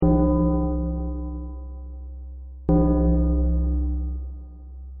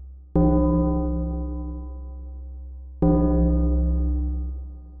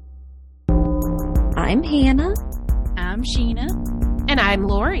I'm Hannah. I'm Sheena. And I'm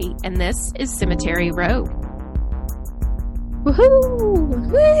Lori, and this is Cemetery Row.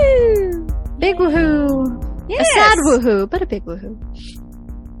 Woohoo! Woo! Big woohoo! Yes. A sad woohoo, but a big woohoo.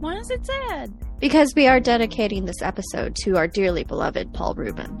 Why is it sad? Because we are dedicating this episode to our dearly beloved Paul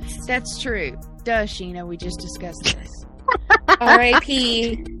Reubens. That's true. Duh, Sheena, we just discussed this.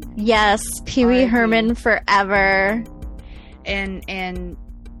 R.I.P. Yes, Pee Wee R.I.P. Herman forever. And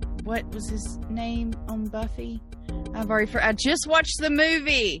what was his name on Buffy? I just watched the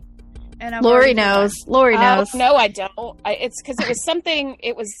movie. And Lori knows. Lori knows. No, I don't. It's because it was something.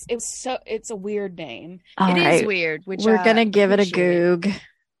 It's a weird name. All It right. is weird. Which We're I gonna give it a appreciate.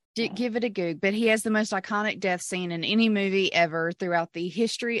 goog. Give it a goog. But he has the most iconic death scene in any movie ever throughout the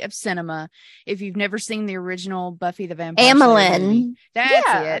history of cinema. If you've never seen the original Buffy the Vampire Slayer movie, Amelin. that's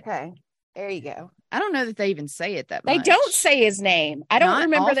it. Okay. There you go. I don't know that they even say it that much. They don't say his name. I don't Not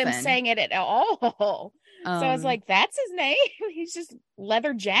remember them often. saying it at all. So I was like, that's his name? He's just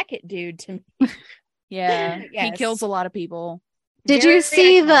leather jacket dude to me. yeah, he Yes. kills a lot of people. Did Very you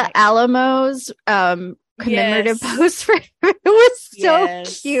see iconic. the Alamos commemorative Yes. post for him? It was so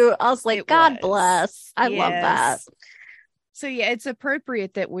Yes. cute. I was like, It God was. bless. I love that. Yes. So yeah, it's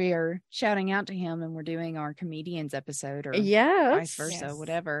appropriate that we're shouting out to him and we're doing our comedians episode or Yes. vice versa, Yes.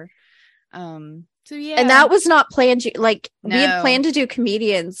 whatever. So yeah, And that was not planned. We had No. planned to do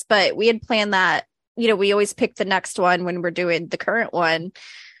comedians, but we had planned that, we always pick the next one when we're doing the current one.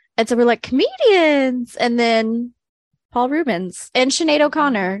 And so we're like, comedians. And then Paul Reubens and Sinead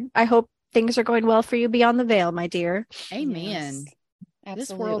O'Connor. I hope things are going well for you beyond the veil, my dear. amen. Yes.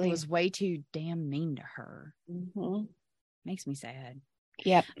 This world was way too damn mean to her. Mhm. Makes me sad.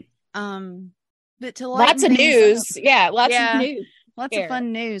 Yep. But to Lots of lighten things news. up- Yeah, lots Yeah. of news. Lots Here. of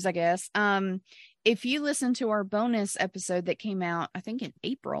fun news, I guess. If you listen to our bonus episode that came out, I think in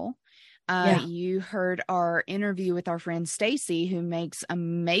April, you heard our interview with our friend Stacy, who makes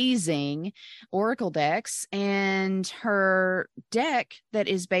amazing oracle decks, and her deck that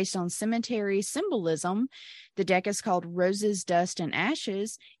is based on cemetery symbolism. The deck is called Roses, Dust, and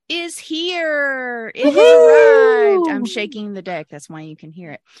Ashes. Is here. It has arrived. I'm shaking the deck. That's why you can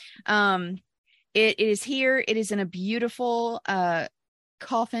hear it. It is here. It is in a beautiful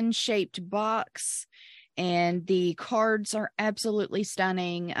coffin shaped box, and the cards are absolutely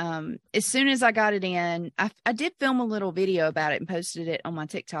stunning. As soon as I got it in, I did film a little video about it and posted it on my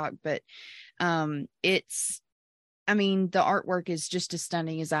TikTok, but the artwork is just as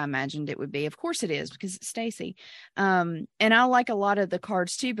stunning as I imagined it would be. Of course it is, because it's Stacy. And I like a lot of the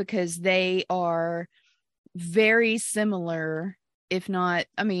cards too, because they are very similar, if not,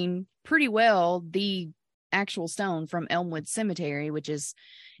 pretty well the actual stone from Elmwood Cemetery, which is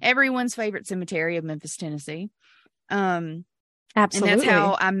everyone's favorite cemetery of Memphis, Tennessee. Absolutely. And that's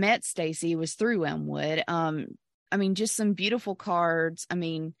how I met Stacy, was through Elmwood. Just some beautiful cards.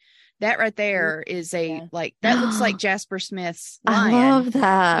 That right there is that looks like Jasper Smith's lion. I love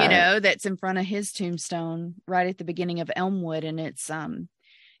that. That's in front of his tombstone right at the beginning of Elmwood. And it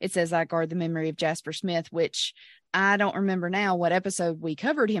says, "I guard the memory of Jasper Smith," which I don't remember now what episode we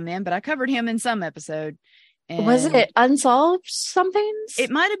covered him in, but I covered him in some episode. And Was it Unsolved something? it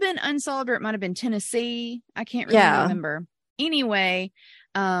might have been Unsolved, or it might have been Tennessee. I can't really remember. Anyway,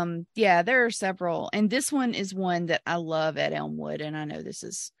 there are several. And this one is one that I love at Elmwood. And I know this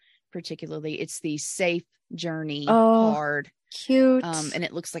is particularly, it's the Safe Journey card. Cute. And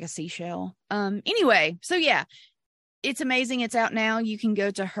it looks like a seashell. Anyway, so yeah, it's amazing. It's out now. You can go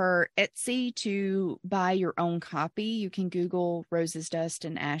to her Etsy to buy your own copy. You can Google Roses, Dust,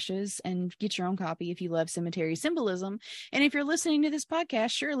 and Ashes and get your own copy if you love cemetery symbolism. And if you're listening to this podcast,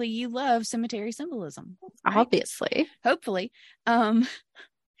 surely you love cemetery symbolism. Right? Obviously. Hopefully. And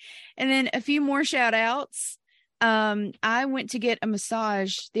then a few more shout outs. I went to get a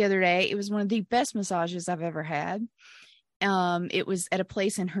massage the other day. It was one of the best massages I've ever had. It was at a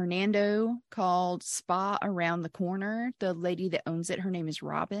place in Hernando called Spa Around the Corner. The lady that owns it, her name is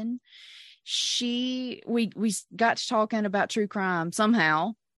Robin. We got to talking about true crime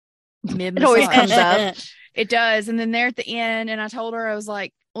somehow. It always comes up. It does. And then there at the end, and I told her, I was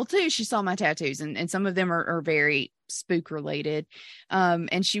like, well, too, she saw my tattoos, and some of them are very spook related.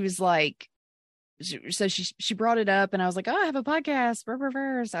 And she was like, so she brought it up, and I was like, oh, I have a podcast.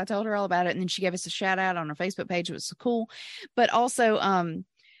 So I told her all about it. And then she gave us a shout out on her Facebook page. It was so cool. But also,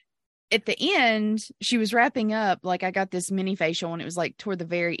 at the end, she was wrapping up, like, I got this mini facial, and it was like toward the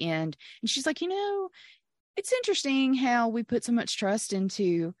very end. And she's like, it's interesting how we put so much trust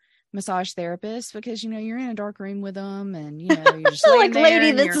into massage therapists, because you're in a dark room with them, and you're just like,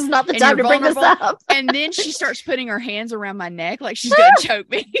 lady, this is not the time to bring this vulnerable. up. And then she starts putting her hands around my neck like she's gonna choke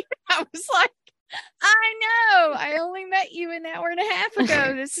me. I was like, I know. I only met you an hour and a half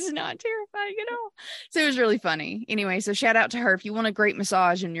ago. This is not terrifying at all. So it was really funny. Anyway, so shout out to her. If you want a great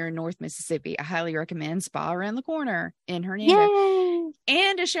massage and you're in North Mississippi, I highly recommend Spa Around the Corner in Hernando. Yay!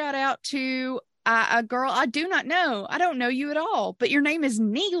 And a shout out to a girl I do not know. I don't know you at all, but your name is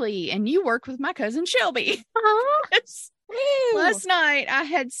Neely and you work with my cousin Shelby. Last night I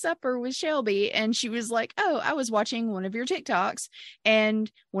had supper with Shelby and she was like, oh, I was watching one of your TikToks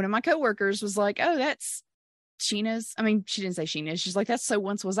and one of my coworkers was like, oh, that's Sheena's. I mean, she didn't say Sheena. She's like, that's So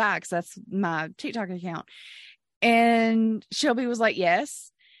Once Was I, because that's my TikTok account. And Shelby was like,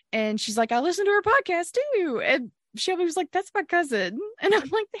 yes. And she's like, I listen to her podcast too. And Shelby was like, that's my cousin. And I'm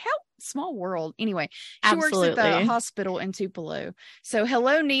like, how small world. Anyway, she works at the hospital in Tupelo. So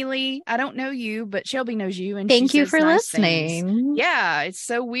hello, Neely. I don't know you, but Shelby knows you. And thank you for listening. Things. Yeah, it's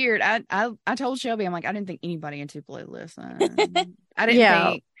so weird. I told Shelby, I'm like, I didn't think anybody in Tupelo listened. I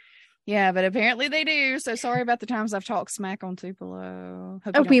didn't think. Yeah, but apparently they do. So sorry about the times I've talked smack on Tupelo.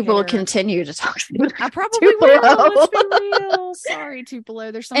 We will continue to talk. I probably will. Let's be real. Sorry,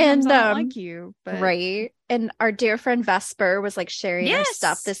 Tupelo. There's sometimes I don't like you. But... Right. And our dear friend Vesper was like sharing our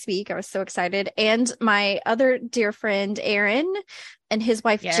stuff this week. I was so excited. And my other dear friend Aaron and his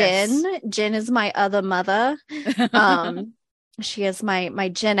wife Jen. Jen is my other mother. She is my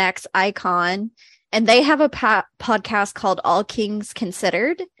Gen X icon. And they have a podcast called All Kings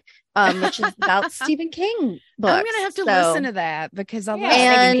Considered. Which is about Stephen King books. I'm gonna have to listen to that because I love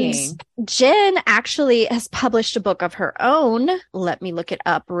Stephen King. Jen actually has published a book of her own. Let me look it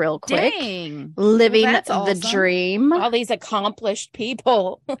up real quick. Dang. Living the Dream. All these accomplished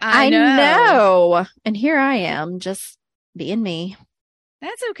people. I know. And here I am, just being me.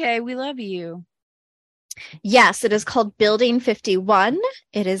 That's okay. We love you. Yes, it is called Building 51.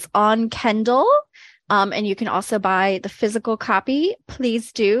 It is on Kindle. And you can also buy the physical copy.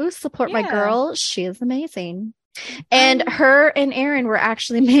 Please do support my girl. She is amazing. And her and Aaron were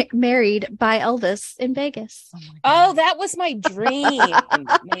actually married by Elvis in Vegas. Oh, that was my dream,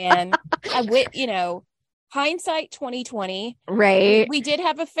 man. I went, hindsight 2020. Right. We did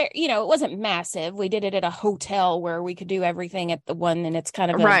have a fair, it wasn't massive. We did it at a hotel where we could do everything at the one, and it's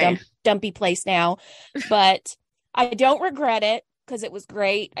kind of a dumpy place now. But I don't regret it. Because it was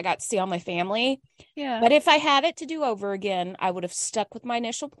great. I got to see all my family. Yeah. But if I had it to do over again, I would have stuck with my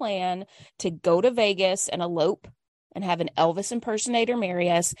initial plan to go to Vegas and elope and have an Elvis impersonator marry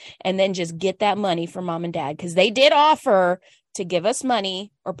us and then just get that money from mom and dad. Because they did offer to give us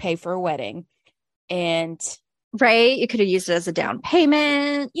money or pay for a wedding. And right. You could have used it as a down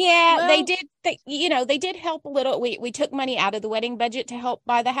payment. Yeah, well, they did. They did help a little. We took money out of the wedding budget to help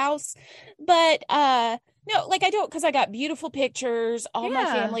buy the house. But no, I don't, because I got beautiful pictures. All my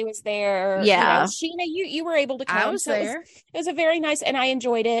family was there. Yeah. Sheena, you were able to come. I was there. It was a very nice, and I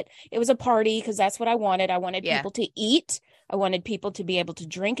enjoyed it. It was a party because that's what I wanted. I wanted people to eat. I wanted people to be able to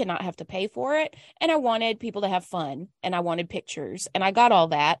drink and not have to pay for it. And I wanted people to have fun. And I wanted pictures. And I got all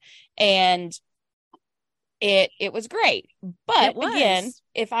that. And it was great. But again,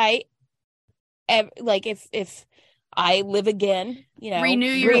 if I if I live again, renew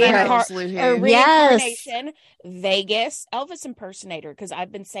your reincarnation, Vegas, Elvis impersonator, because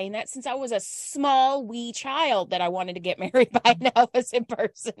I've been saying that since I was a small wee child that I wanted to get married by an Elvis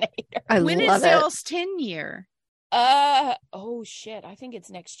impersonator. When is y'all's 10-year? Oh shit, I think it's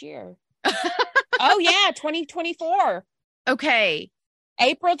next year. Oh yeah, 2024. Okay.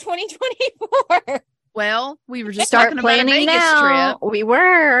 April 2024. Well, we were just start talking planning about a Vegas now. trip. We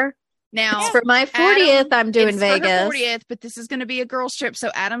were. Now, it's for my 40th, I'm doing Vegas. For her 40th, but this is going to be a girls' trip, so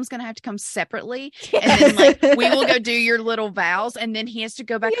Adam's going to have to come separately, and then we will go do your little vows, and then he has to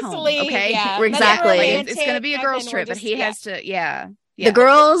go back home. Okay, exactly. It's going to be a girls' trip, but he has to. Yeah. The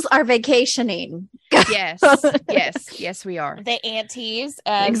girls are vacationing. Yes, we are. The aunties,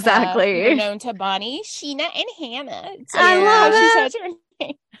 exactly. We're known to Bonnie, Sheena, and Hannah. I love it. She says her name.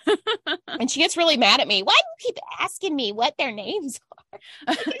 And she gets really mad at me. Why do you keep asking me what their names are?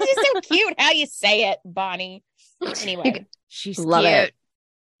 It's just so cute how you say it, Bonnie. Anyway, she's love cute. It.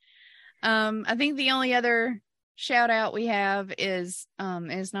 I think the only other shout out we have is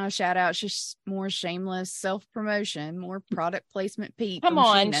not a shout out, it's just more shameless self-promotion, more product placement. Pete, come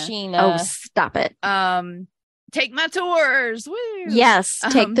on, Sheena. Oh, stop it. Take my tours. Woo. Yes,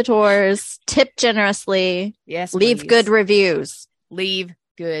 take the tours. Tip generously. Yes, leave please. Good reviews. Leave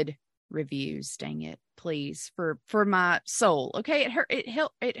good reviews. Dang it, please, for my soul. Okay,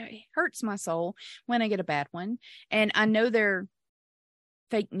 it hurts my soul when I get a bad one, and I know they're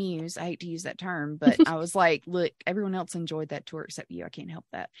fake news. I hate to use that term, but I was like, look, everyone else enjoyed that tour except you. I can't help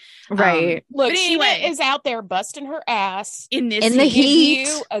that. Right. Look, but anyway, Sheena is out there busting her ass in the heat. Give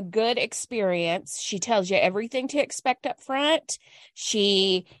you a good experience. She tells you everything to expect up front.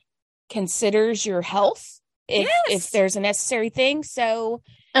 She considers your health if there's a necessary thing. So,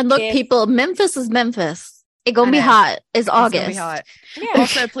 and look, people, Memphis is Memphis. It's gonna be hot. It's August. Gonna be hot. Yeah.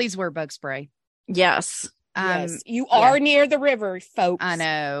 Also, please wear bug spray. Yes. Yes, you are near the river, folks. I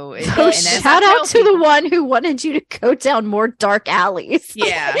know. So shout out to the one who wanted you to go down more dark alleys.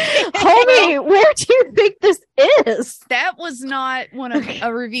 Yeah. Homie, where do you think this is? That was not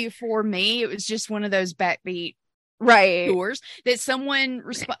a review for me. It was just one of those backbeat tours that someone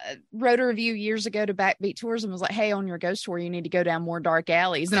wrote a review years ago to Backbeat Tours and was like, hey, on your ghost tour, you need to go down more dark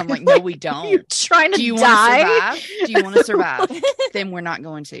alleys. And I'm like, no, we don't. You're trying to Do you die? Want to survive? Do you want to survive? Then we're not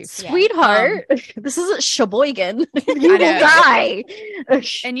going to. Sweetheart, this isn't Sheboygan. You will die.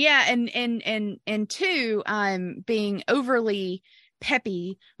 And two, I'm being overly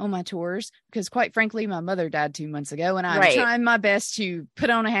peppy on my tours because quite frankly my mother died 2 months ago, and I'm trying my best to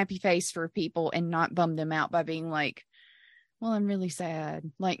put on a happy face for people and not bum them out by being like, well, I'm really sad.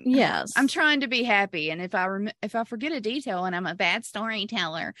 Like, yes, I'm trying to be happy, and if I forget a detail and I'm a bad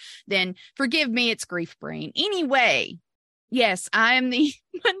storyteller, then forgive me, it's grief brain. Anyway, yes, I am the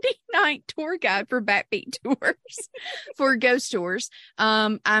Monday night tour guide for Backbeat Tours for ghost tours.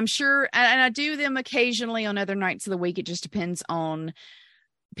 I'm sure, and I do them occasionally on other nights of the week. It just depends on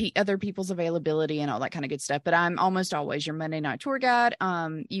other people's availability and all that kind of good stuff. But I'm almost always your Monday night tour guide.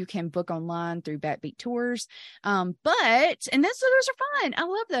 You can book online through Backbeat Tours. Those are fun. I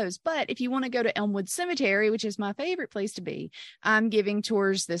love those. But if you want to go to Elmwood Cemetery, which is my favorite place to be, I'm giving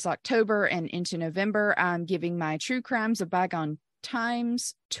tours this October and into November. I'm giving my True Crimes of Bygone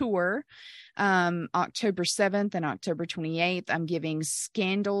Times tour October 7th and October 28th. I'm giving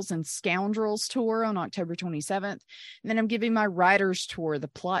Scandals and Scoundrels tour on October 27th. And then I'm giving my Writers tour, The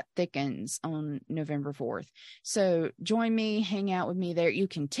Plot Thickens, on November 4th. So join me, hang out with me there. You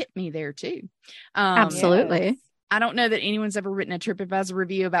can tip me there too. Absolutely. Yes. I don't know that anyone's ever written a TripAdvisor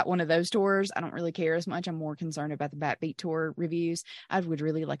review about one of those tours. I don't really care as much. I'm more concerned about the Backbeat Tour reviews. I would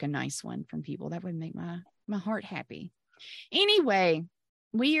really like a nice one from people. That would make my heart happy. Anyway,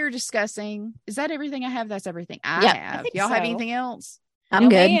 we are discussing, is that everything I have? That's everything I have. Y'all have anything else? I'm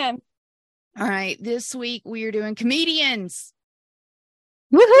good. Man. All right. This week we are doing comedians.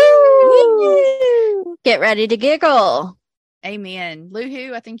 Woohoo! Get ready to giggle. Amen.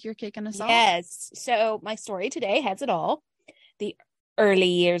 Luhu, I think you're kicking us off. Yes. So my story today has it all. The early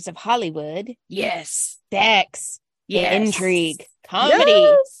years of Hollywood. Yes. Sex. Yes. Intrigue. Comedy.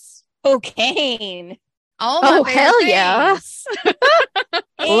 Yes. Cocaine. Oh, hell yeah.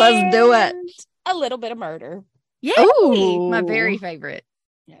 Let's do it. A little bit of murder. Yay! Ooh. My very favorite.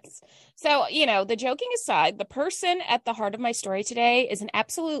 Yes. So, the joking aside, the person at the heart of my story today is an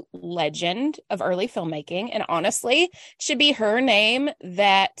absolute legend of early filmmaking. And honestly, should be her name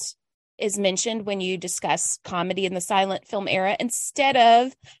that is mentioned when you discuss comedy in the silent film era instead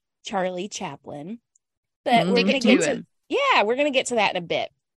of Charlie Chaplin. But we're going to get to that in a bit.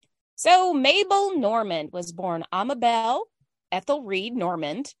 So Mabel Normand was born Mabel Ethel Reed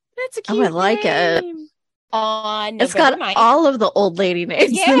Normand. That's a cute name. I like it. On it's November got 9th. all of the old lady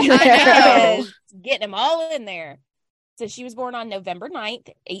names. Yeah, getting them all in there. So she was born on November 9th,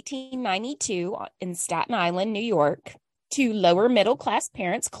 1892 in Staten Island, New York, to lower middle class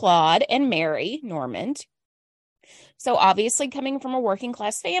parents, Claude and Mary Normand. So obviously coming from a working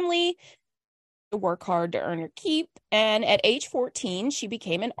class family, to work hard to earn her keep. And at age 14, she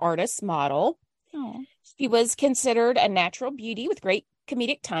became an artist model. Aww. She was considered a natural beauty with great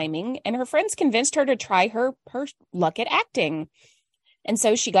comedic timing, and her friends convinced her to try her luck at acting. And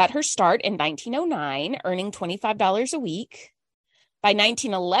so she got her start in 1909, earning $25 a week. By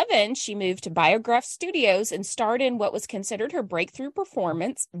 1911, she moved to Biograph Studios and starred in what was considered her breakthrough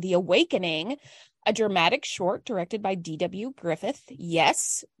performance, The Awakening, a dramatic short directed by D.W. Griffith.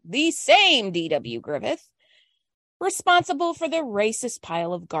 Yes, the same D.W. Griffith, responsible for the racist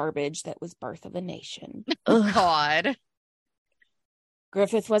pile of garbage that was Birth of a Nation. Oh, God.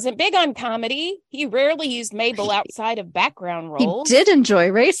 Griffith wasn't big on comedy. He rarely used Mabel outside of background roles. He did enjoy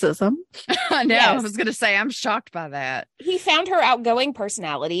racism. I know. Yes. I was going to say, I'm shocked by that. He found her outgoing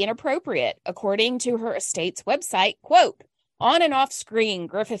personality inappropriate. According to her estate's website, quote, on and off screen,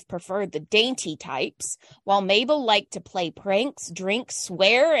 Griffith preferred the dainty types, while Mabel liked to play pranks, drink,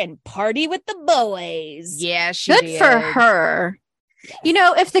 swear, and party with the boys. Yeah, she Good did. for her.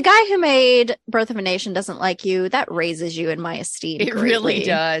 Yes. If the guy who made Birth of a Nation doesn't like you, that raises you in my esteem. It greatly. really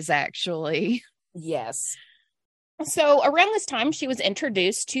does, actually. Yes. So around this time, she was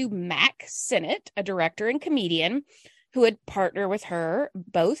introduced to Mac Sennett, a director and comedian who would partner with her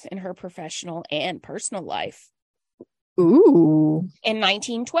both in her professional and personal life. Ooh. In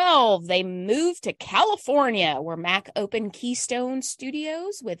 1912, they moved to California, where Mac opened Keystone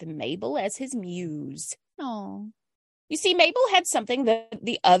Studios with Mabel as his muse. Oh. You see, Mabel had something that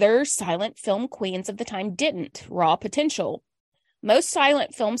the other silent film queens of the time didn't: raw potential. Most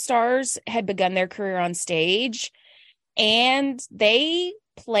silent film stars had begun their career on stage, and they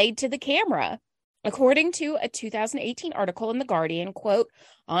played to the camera. According to a 2018 article in The Guardian, quote,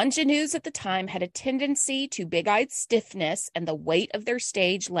 ingenues at the time had a tendency to big-eyed stiffness, and the weight of their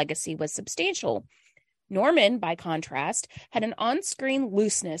stage legacy was substantial. Normand, by contrast, had an on-screen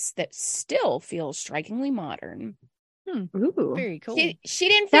looseness that still feels strikingly modern. Ooh. Very cool. She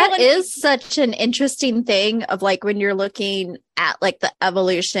didn't feel That is such an interesting thing of like when you're looking at like the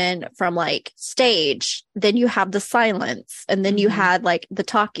evolution from like stage, then you have the silence, and then you had like the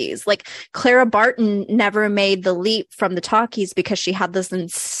talkies. Like Clara Barton never made the leap from the talkies because she had this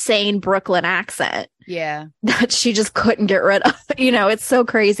insane Brooklyn accent. Yeah. That she just couldn't get rid of. You know, it's so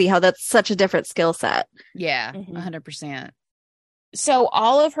crazy how that's such a different skill set. Yeah, 100%. So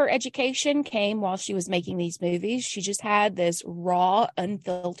all of her education came while she was making these movies. She just had this raw,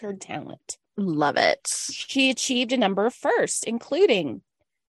 unfiltered talent. Love it. She achieved a number of firsts, including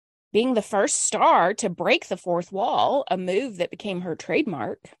being the first star to break the fourth wall, a move that became her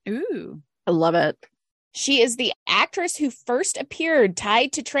trademark. Ooh. I love it. She is the actress who first appeared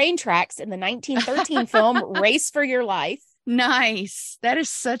tied to train tracks in the 1913 film Race for Your Life. Nice. That is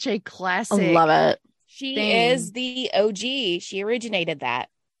such a classic. I love it. She is the OG. She originated that.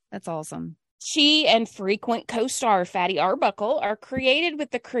 That's awesome. She and frequent co-star Fatty Arbuckle are created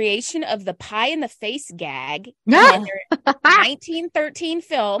with the creation of the pie in the face gag in their 1913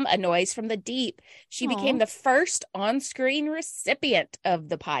 film, A Noise from the Deep. She became the first on-screen recipient of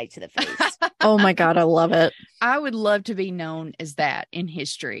the pie to the face. Oh my God, I love it. I would love to be known as that in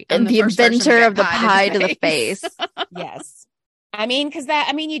history. And the inventor of the pie to the face. Yes. I mean, because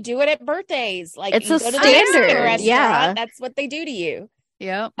you do it at birthdays. Like it's you a go to the standard. Mexican restaurant, Yeah. that's what they do to you.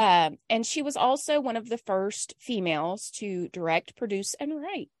 Yep. And she was also one of the first females to direct, produce, and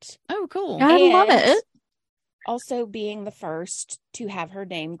write. Oh, cool. I love it. Also being the first to have her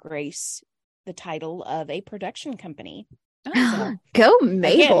name grace the title of a production company. So, go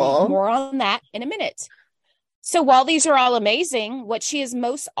Mabel. Again, more on that in a minute. So while these are all amazing, what she is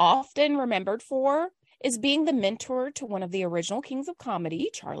most often remembered for is being the mentor to one of the original kings of comedy,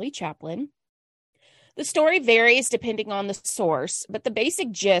 Charlie Chaplin. The story varies depending on the source, but the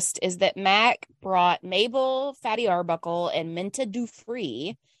basic gist is that Mac brought Mabel, Fatty Arbuckle, and Minta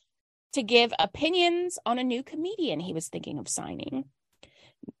Dufree to give opinions on a new comedian he was thinking of signing.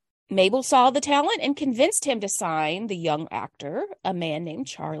 Mabel saw the talent and convinced him to sign the young actor, a man named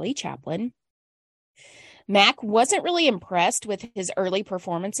Charlie Chaplin. Mac wasn't really impressed with his early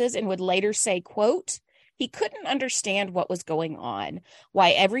performances and would later say, quote, he couldn't understand what was going on,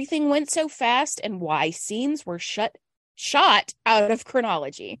 why everything went so fast, and why scenes were shot out of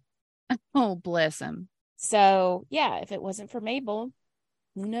chronology. Oh, bless him. So, yeah, if it wasn't for Mabel,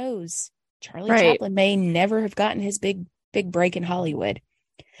 who knows? Charlie Chaplin may never have gotten his big break in Hollywood.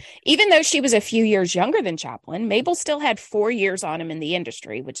 Even though she was a few years younger than Chaplin, Mabel still had 4 years on him in the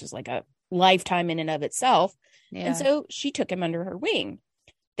industry, which is like a lifetime in and of itself. Yeah. And so she took him under her wing.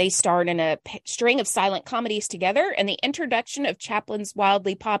 They starred in a string of silent comedies together, and the introduction of Chaplin's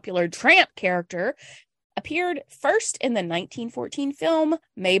wildly popular tramp character appeared first in the 1914 film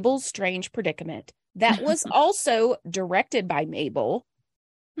Mabel's Strange Predicament. That was also directed by Mabel.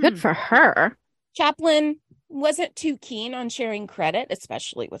 Good for her. Chaplin wasn't too keen on sharing credit,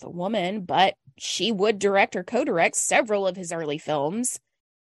 especially with a woman, but she would direct or co-direct several of his early films.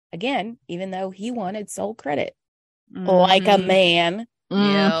 Again, even though he wanted sole credit. Like a man.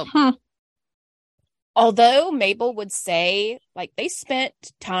 Yep. Although Mabel would say, like, they spent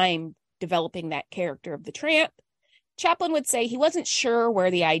time developing that character of the tramp, Chaplin would say he wasn't sure where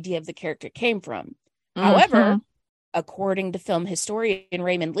the idea of the character came from. However, according to film historian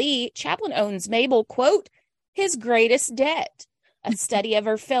Raymond Lee, Chaplin owns Mabel, quote, his greatest debt. A study of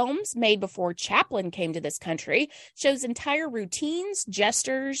her films made before Chaplin came to this country shows entire routines,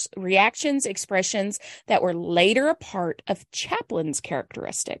 gestures, reactions, expressions that were later a part of Chaplin's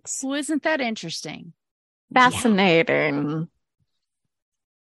characteristics. Well, isn't that interesting? Fascinating. Yeah.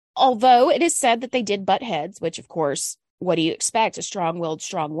 Although it is said that they did butt heads, which, of course, what do you expect? A strong-willed,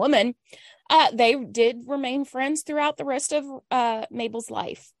 strong woman. They did remain friends throughout the rest of Mabel's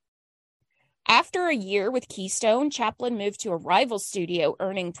life. After a year with Keystone, Chaplin moved to a rival studio,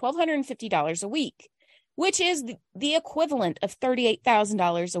 earning $1,250 a week. which is the equivalent of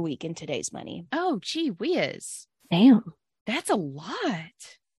 $38,000 a week in today's money. Oh, gee whiz. Damn. That's a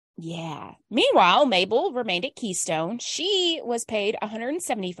lot. Yeah. Meanwhile, Mabel remained at Keystone. She was paid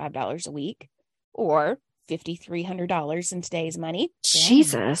 $175 a week, or $5,300 in today's money.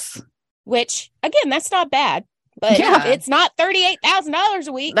 Jesus. Which, again, that's not bad, but it's not $38,000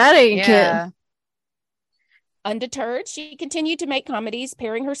 a week. That ain't good. Undeterred, she continued to make comedies,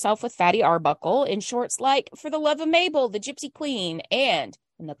 pairing herself with Fatty Arbuckle in shorts like For the Love of Mabel, The Gypsy Queen, and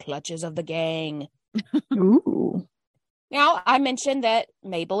In the Clutches of the Gang. Ooh. Now, I mentioned that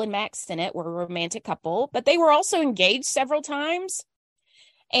Mabel and Mac Sennett were a romantic couple, but they were also engaged several times.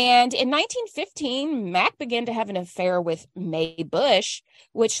 And in 1915, Mac began to have an affair with Mae Bush,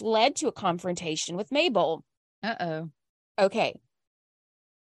 which led to a confrontation with Mabel. Uh-oh. Okay.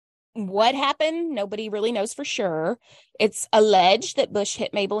 What happened? Nobody really knows for sure. It's alleged that Bush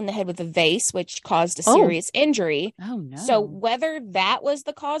hit Mabel in the head with a vase, which caused a serious injury. Oh, no. So whether that was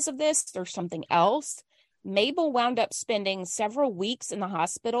the cause of this or something else, Mabel wound up spending several weeks in the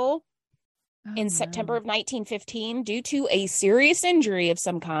hospital in September of 1915 due to a serious injury of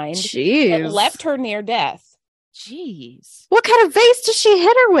some kind that left her near death. Jeez. What kind of vase did she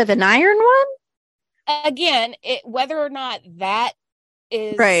hit her with? An iron one? Again, whether or not that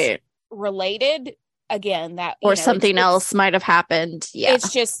is related, again, that or something else might have happened. Yeah,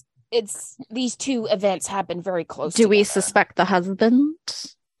 it's these two events happen very close. Do we suspect the husband?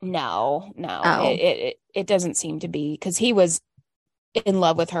 No. It doesn't seem to be, because he was in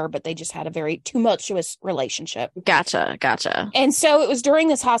love with her, but they just had a very tumultuous relationship. Gotcha. And so it was during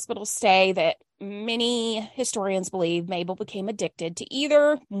this hospital stay that many historians believe Mabel became addicted to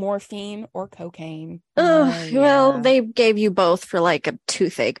either morphine or cocaine. Well, they gave you both for like a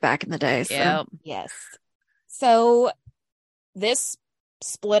toothache back in the day. So. Yep. Yes. So this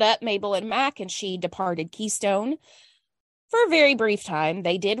split up Mabel and Mac, and she departed Keystone. For a very brief time,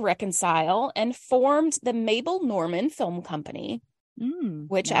 they did reconcile and formed the Mabel Normand Film Company,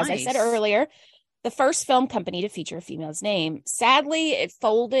 which, as I said earlier, the first film company to feature a female's name. Sadly, it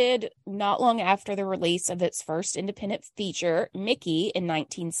folded not long after the release of its first independent feature, Mickey, in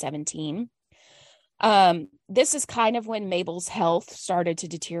 1917. This is kind of when Mabel's health started to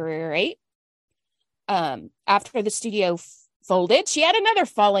deteriorate. After the studio folded, she had another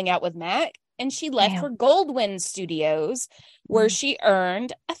falling out with Mac, and she left for Goldwyn Studios, where she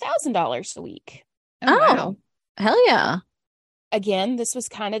earned $1,000 a week. Oh, hell yeah. Again, this was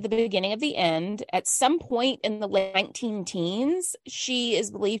kind of the beginning of the end. At some point in the late 19-teens, she is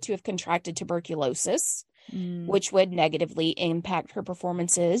believed to have contracted tuberculosis, which would negatively impact her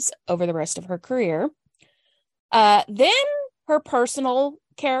performances over the rest of her career. Then her personal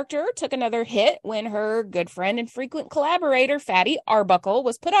character took another hit when her good friend and frequent collaborator, Fatty Arbuckle,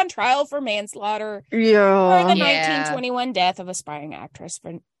 was put on trial for manslaughter for the 1921 death of aspiring actress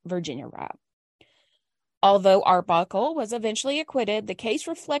Virginia Rapp. Although Arbuckle was eventually acquitted, the case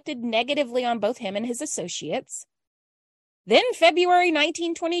reflected negatively on both him and his associates. Then, February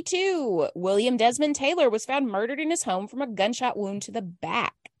 1922, William Desmond Taylor was found murdered in his home from a gunshot wound to the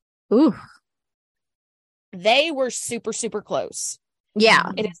back. Ooh. They were super, super close.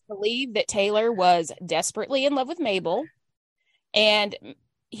 Yeah. It is believed that Taylor was desperately in love with Mabel, and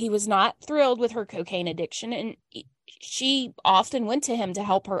he was not thrilled with her cocaine addiction, and she often went to him to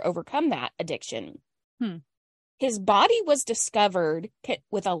help her overcome that addiction. His body was discovered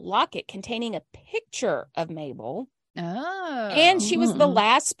with a locket containing a picture of Mabel. And she was the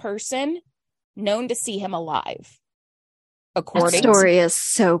last person known to see him alive. That story is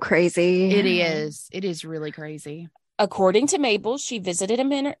so crazy. It is. It is really crazy. According to Mabel, she visited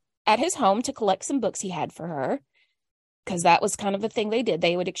him at his home to collect some books he had for her, because that was kind of the thing they did.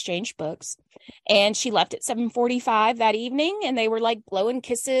 They would exchange books. And she left at 7:45 that evening, and they were like blowing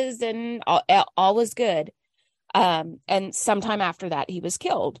kisses, and all was good. And sometime after that, he was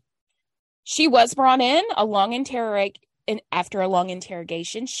killed. She was brought in and after a long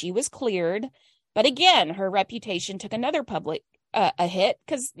interrogation, she was cleared. But again, her reputation took another public a hit,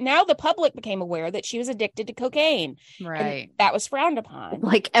 because now the public became aware that she was addicted to cocaine. Right. And that was frowned upon.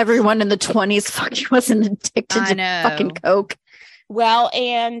 Like everyone in the 20s fucking wasn't addicted to fucking coke. Well,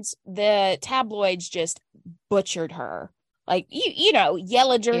 and the tabloids just butchered her. Like, you know,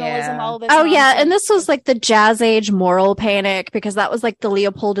 yellow journalism, all of this. Oh, yeah. And this was like the jazz age moral panic, because that was like the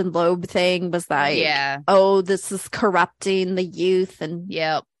Leopold and Loeb thing was like, oh, this is corrupting the youth. And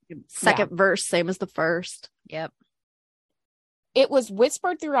second verse, same as the first. Yep. It was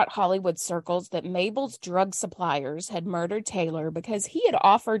whispered throughout Hollywood circles that Mabel's drug suppliers had murdered Taylor because he had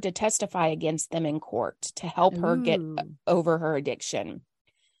offered to testify against them in court to help her get over her addiction.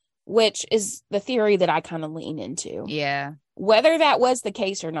 which is the theory that I kind of lean into. Yeah. Whether that was the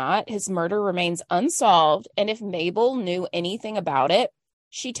case or not, his murder remains unsolved. And if Mabel knew anything about it,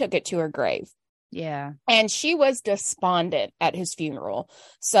 she took it to her grave. Yeah. And she was despondent at his funeral.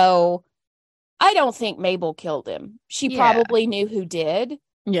 So I don't think Mabel killed him. She probably knew who did.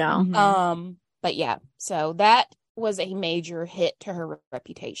 Yeah. Mm-hmm. But yeah, so that was a major hit to her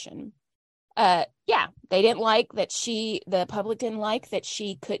reputation. Yeah, they didn't like that the public didn't like that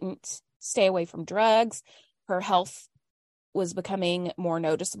she couldn't stay away from drugs. Her health was becoming more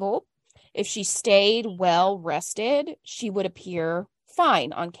noticeable. If she stayed well rested, she would appear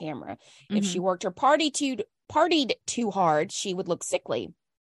fine on camera. Mm-hmm. If she worked or partied too hard, she would look sickly.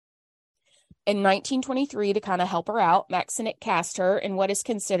 In 1923, to kind of help her out, Maxinick cast her in what is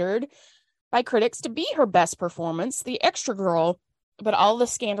considered by critics to be her best performance, The Extra Girl, but all the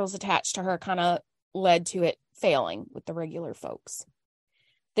scandals attached to her kind of led to it failing with the regular folks.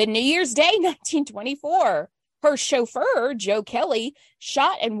 Then New Year's Day, 1924, her chauffeur, Joe Kelly,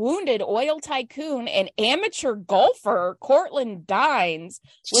 shot and wounded oil tycoon and amateur golfer Cortland Dines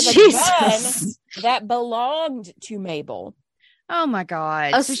with a gun that belonged to Mabel. Oh my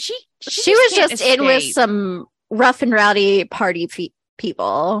God. Oh, so she was just escape. In with some rough and rowdy party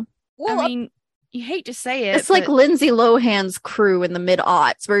people. Well, I mean, you hate to say it. It's like Lindsay Lohan's crew in the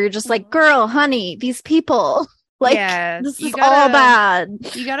mid-aughts where you're just like, girl, honey, these people. Like, this is all bad.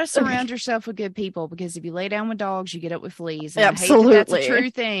 You got to surround yourself with good people, because if you lay down with dogs, you get up with fleas. And Absolutely. I hate that's a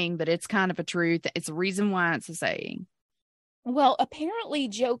true thing, but it's kind of a truth. It's a reason why it's a saying. Well, apparently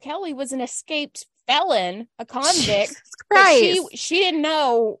Joe Kelly was an escaped felon, a convict. She didn't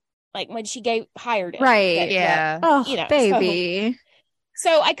know, like, when she hired him. Right. Yeah. Baby.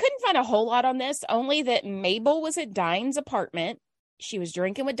 So I couldn't find a whole lot on this, only that Mabel was at Dines' apartment. She was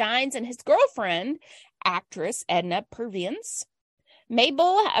drinking with Dines and his girlfriend, actress Edna Purviance.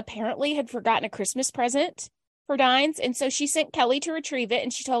 Mabel apparently had forgotten a Christmas present for Dines, and so she sent Kelly to retrieve it,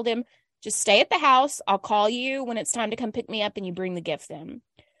 and she told him, just stay at the house. I'll call you when it's time to come pick me up, and you bring the gift in.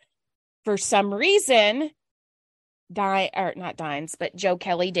 For some reason, not Dines, but Joe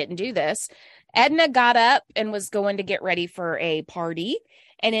Kelly didn't do this. Edna got up and was going to get ready for a party,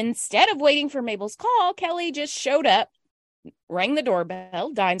 and instead of waiting for Mabel's call, Kelly just showed up, rang the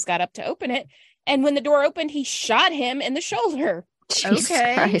doorbell. Dines got up to open it, and when the door opened, he shot him in the shoulder. Jesus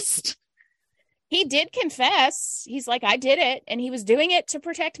Christ. He did confess. He's like, I did it, and he was doing it to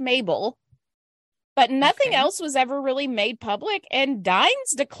protect Mabel. But nothing else was ever really made public, and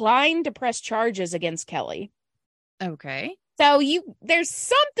Dines declined to press charges against Kelly. Okay. So there's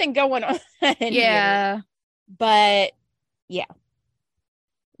something going on here. But yeah.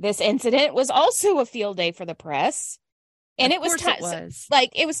 This incident was also a field day for the press. And it was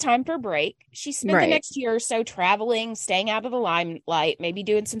time for a break. She spent the next year or so traveling, staying out of the limelight, maybe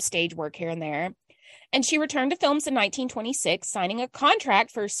doing some stage work here and there. And she returned to films in 1926, signing a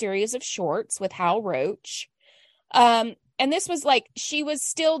contract for a series of shorts with Hal Roach. And this was like, she was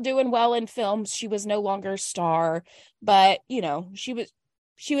still doing well in films. She was no longer a star, but she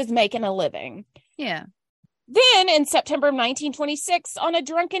was making a living. Yeah. Then in September of 1926, on a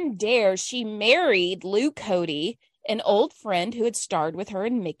drunken dare, she married Lou Cody, an old friend who had starred with her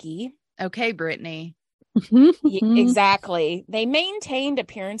in Mickey. Okay, Brittany. Exactly. They maintained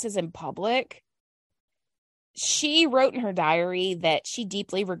appearances in public. She wrote in her diary that she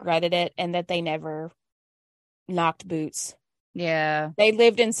deeply regretted it and that they never knocked boots. Yeah. They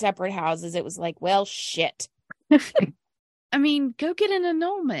lived in separate houses. It was like, well, shit. I mean, go get an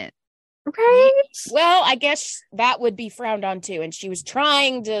annulment. Right? Well, I guess that would be frowned on too. And she was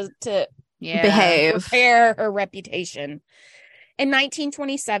trying to behave, repair her reputation. In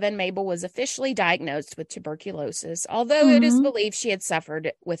 1927, Mabel was officially diagnosed with tuberculosis, although it is believed she had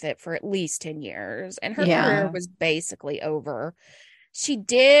suffered with it for at least 10 years, and her career was basically over. She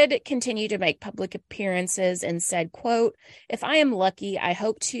did continue to make public appearances and said, quote, "If I am lucky, I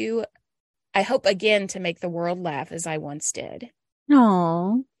hope again to make the world laugh as I once did."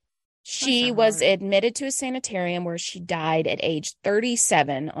 No. She was admitted to a sanitarium where she died at age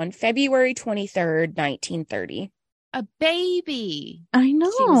 37 on February 23rd, 1930. A baby. I know.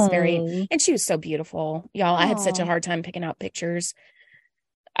 She was and she was so beautiful. Y'all, I had such a hard time picking out pictures.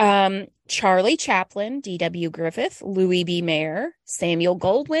 Charlie Chaplin, D.W. Griffith, Louis B. Mayer, Samuel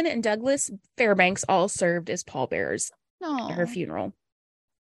Goldwyn, and Douglas Fairbanks all served as pallbearers at her funeral.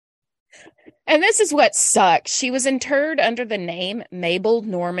 And this is what sucks. She was interred under the name Mabel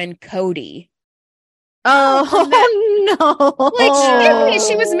Normand Cody. Oh, no.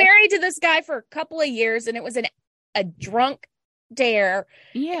 She was married to this guy for a couple of years, and it was a drunk dare.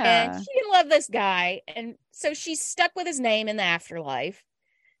 Yeah. And she didn't love this guy. And so she stuck with his name in the afterlife.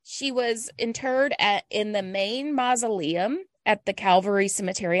 She was interred in the main mausoleum at the Calvary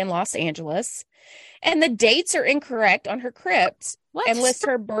Cemetery in Los Angeles. And the dates are incorrect on her crypt and list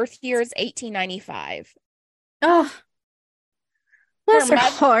her birth year as 1895. Oh, bless her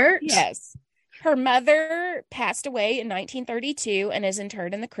heart. Yes. Her mother passed away in 1932 and is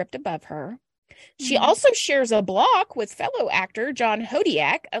interred in the crypt above her. She also shares a block with fellow actor John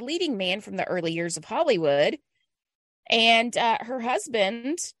Hodiak, a leading man from the early years of Hollywood. And her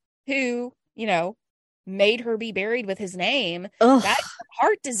husband, who, made her be buried with his name, died of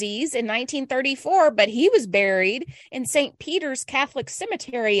heart disease in 1934, but he was buried in St. Peter's Catholic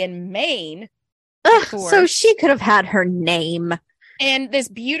Cemetery in Maine. So she could have had her name. And this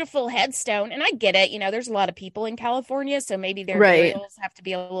beautiful headstone. And I get it. There's a lot of people in California, so maybe their burials have to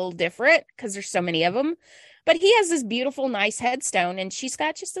be a little different because there's so many of them. But he has this beautiful, nice headstone, and she's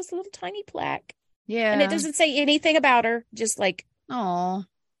got just this little tiny plaque. Yeah. And it doesn't say anything about her, just like, oh,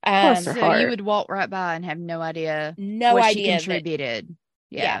 so you would walk right by and have no idea she contributed.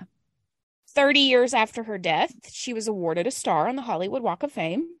 Yeah. 30 years after her death, she was awarded a star on the Hollywood Walk of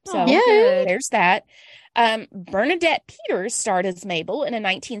Fame. So there's that. Bernadette Peters starred as Mabel in a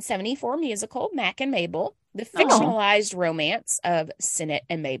 1974 musical, Mac and Mabel, the fictionalized romance of Sinnott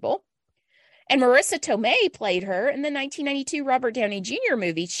and Mabel. And Marissa Tomei played her in the 1992 Robert Downey Jr.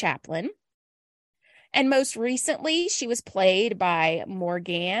 movie, Chaplin. And most recently, she was played by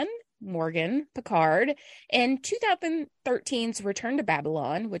Morgan Pickard in 2013's Return to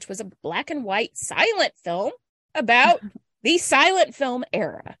Babylon, which was a black and white silent film about the silent film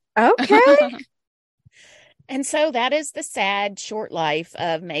era. Okay. And so that is the sad short life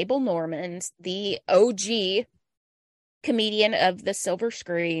of Mabel Normand, the OG comedian of the silver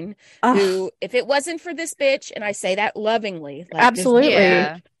screen, who, if it wasn't for this bitch, and I say that lovingly, absolutely,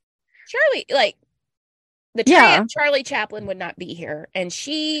 Charlie, Charlie Chaplin would not be here, and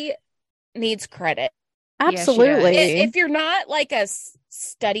she needs credit. Absolutely. If you're not like a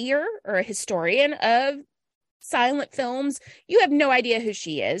studier or a historian of silent films, you have no idea who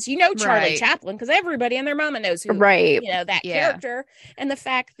she is. Charlie Chaplin because everybody and their mama knows who that character, and the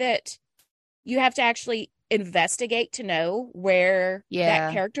fact that you have to actually investigate to know where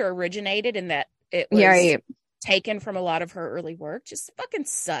that character originated and that it was taken from a lot of her early work just fucking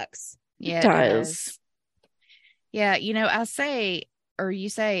sucks. Yeah, it does. Yeah, you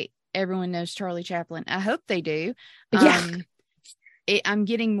say everyone knows Charlie Chaplin. I hope they do. I'm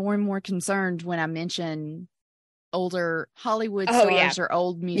getting more and more concerned when I mention older Hollywood stars or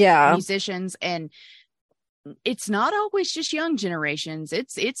old musicians, and it's not always just young generations.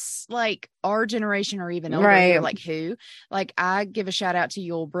 It's like our generation or even older. Right. Like who? Like I give a shout out to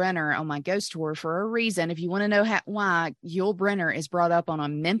Yul Brynner on my ghost tour for a reason. If you want to know why Yul Brynner is brought up on a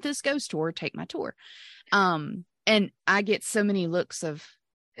Memphis ghost tour, take my tour. And I get so many looks of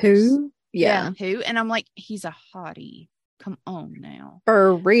who? Who? And I'm like, he's a hottie. Come on now.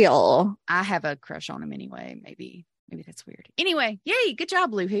 For real. I have a crush on him anyway. Maybe that's weird. Anyway, yay, good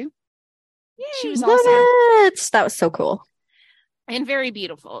job, Lou Who. She was awesome. That was so cool. And very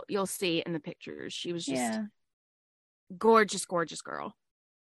beautiful. You'll see in the pictures. She was just gorgeous, gorgeous girl.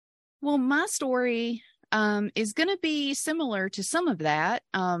 Well, my story is going to be similar to some of that.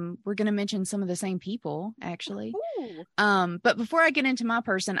 We're going to mention some of the same people, actually. But before I get into my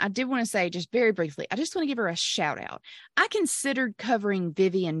person, I did want to say just very briefly, I just want to give her a shout out. I considered covering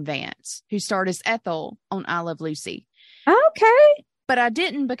Vivian Vance, who starred as Ethel on I Love Lucy. Okay. But I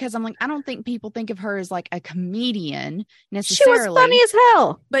didn't because I'm like, I don't think people think of her as like a comedian necessarily. She was funny as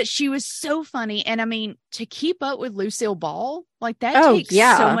hell. But she was so funny. And I mean, to keep up with Lucille Ball, like that takes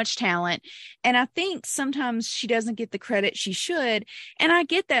so much talent. And I think sometimes she doesn't get the credit she should. And I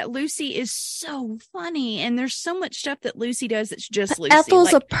get that Lucy is so funny. And there's so much stuff that Lucy does that's just Lucy.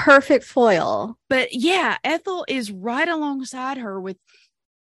 Ethel's a perfect foil. But yeah, Ethel is right alongside her with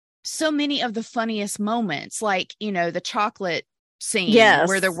so many of the funniest moments. Like, the chocolate scene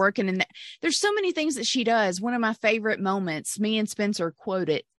where they're working in there's so many things that she does. One of my favorite moments, me and Spencer quote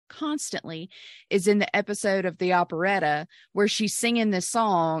it constantly, is in the episode of the operetta where she's singing this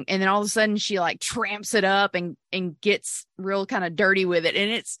song and then all of a sudden she like tramps it up and gets real kind of dirty with it, and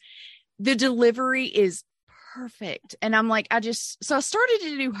it's the delivery is perfect. And I'm like, so I started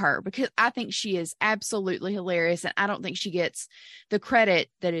to do her because I think she is absolutely hilarious, and I don't think she gets the credit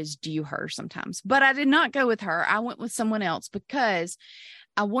that is due her sometimes. But I did not go with her. I went with someone else because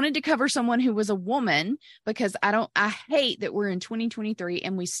I wanted to cover someone who was a woman, because I hate that we're in 2023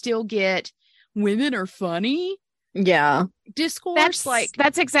 and we still get women are funny discourse.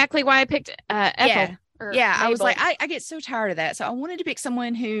 That's exactly why I picked Ethel. I was like, I get so tired of that. So I wanted to pick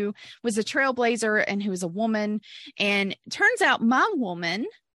someone who was a trailblazer and who was a woman. And turns out my woman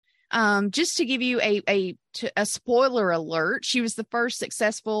Just to give you a spoiler alert, she was the first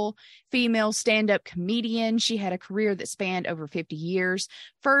successful female stand-up comedian. She had a career that spanned over 50 years.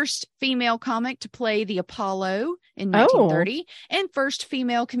 First female comic to play the Apollo in 1930, and first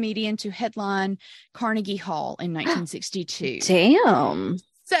female comedian to headline Carnegie Hall in 1962. Damn.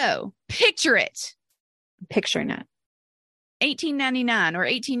 So picture it. Picturing it. 1899 or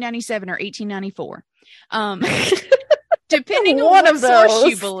 1897 or 1894. Depending on One what of source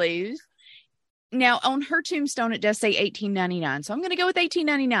those you believe. Now, on her tombstone, it does say 1899. So I'm going to go with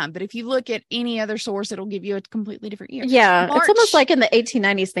 1899. But if you look at any other source, it'll give you a completely different year. Yeah. It's almost like in the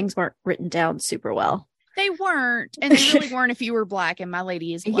 1890s, things weren't written down super well. They weren't. And they really weren't if you were Black. And my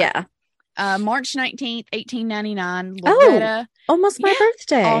lady is Black. Yeah. March 19th, 1899. Loretta. Almost my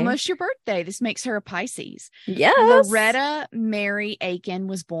birthday. Almost your birthday. This makes her a Pisces. Yes. Loretta Mary Aiken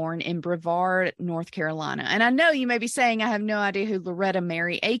was born in Brevard, North Carolina. And I know you may be saying, I have no idea who Loretta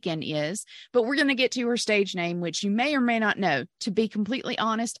Mary Aiken is, but we're going to get to her stage name, which you may or may not know. To be completely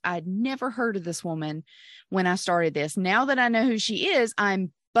honest, I'd never heard of this woman when I started this. Now that I know who she is,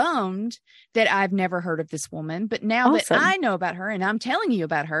 I'm bummed that I've never heard of this woman, but now that I know about her and I'm telling you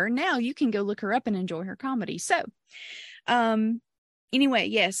about her, now you can go look her up and enjoy her comedy. So, anyway,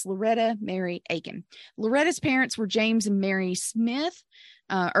 yes, Loretta Mary Aiken. Loretta's parents were James and Mary Smith,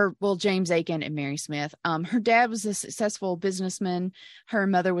 James Aiken and Mary Smith. Her dad was a successful businessman. Her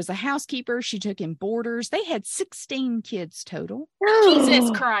mother was a housekeeper. She took in boarders. They had 16 kids total.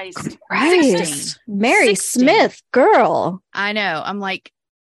 Jesus Christ. 16. Mary 16. Smith, girl. I know. I'm like,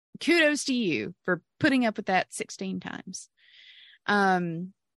 kudos to you for putting up with that 16 times.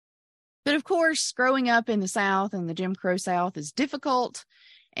 But of course, growing up in the South and the Jim Crow South is difficult.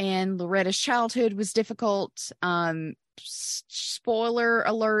 And Loretta's childhood was difficult. Spoiler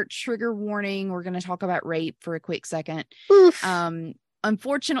alert, trigger warning. We're going to talk about rape for a quick second.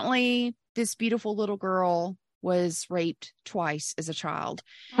 Unfortunately, this beautiful little girl was raped twice as a child.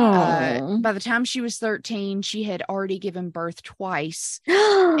 By the time she was 13, she had already given birth twice.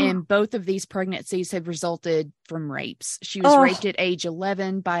 And both of these pregnancies had resulted from rapes. She was raped at age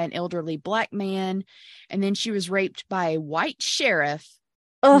 11 by an elderly Black man. And then she was raped by a white sheriff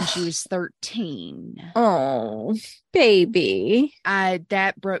when she was 13. Oh, baby.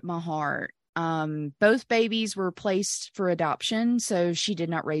 That broke my heart. Both babies were placed for adoption, so she did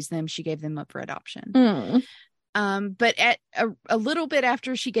not raise them. She gave them up for adoption. But at a little bit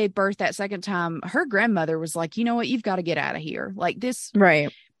after she gave birth that second time, her grandmother was like, you know what, you've got to get out of here. Like this,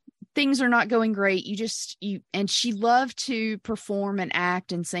 right? Things are not going great. And she loved to perform and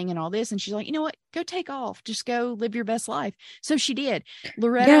act and sing and all this. And she's like, you know what, go take off, just go live your best life. So she did.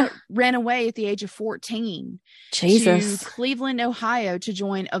 Loretta ran away at the age of 14 to Cleveland, Ohio to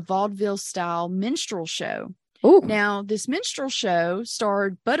join a vaudeville style minstrel show. Ooh. Now, this minstrel show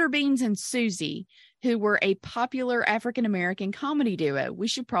starred Butterbeans and Susie, who were a popular African-American comedy duo. We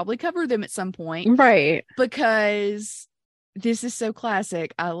should probably cover them at some point. Right. Because this is so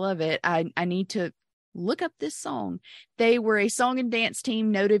classic. I love it. I need to look up this song. They were a song and dance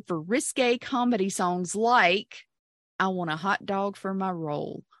team noted for risque comedy songs like I Want a Hot Dog for My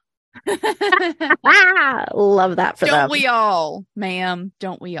Roll. Love that for them. Don't we all, ma'am?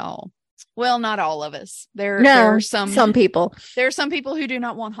 Don't we all? Well, not all of us. There are some people. There are some people who do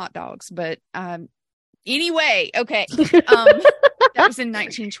not want hot dogs, but anyway, okay. That was in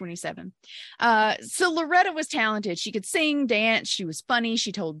 1927. So Loretta was talented. She could sing, dance. She was funny.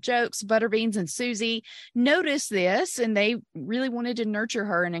 She told jokes. Butterbeans and Susie noticed this, and they really wanted to nurture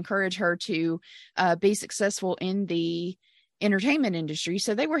her and encourage her to be successful in the entertainment industry.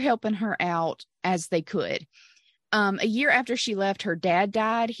 So they were helping her out as they could. A year after she left, her dad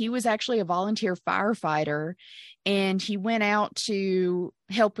died. He was actually a volunteer firefighter, and he went out to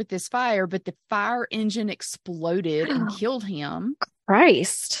help with this fire, but the fire engine exploded and killed him.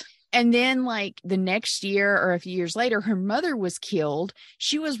 Christ. And then like the next year or a few years later, her mother was killed.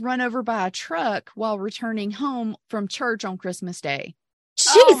 She was run over by a truck while returning home from church on Christmas Day.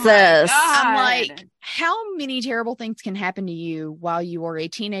 Jesus. I'm like, how many terrible things can happen to you while you are a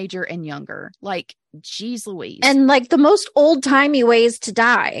teenager and younger? Like, geez Louise. And like the most old-timey ways to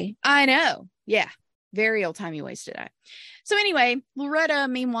die. I know. Yeah. Very old-timey ways to die. So anyway, Loretta,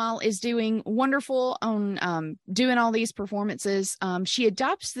 meanwhile, is doing wonderful on doing all these performances. She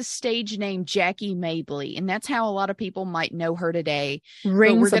adopts the stage name Jackie Mabley, and that's how a lot of people might know her today.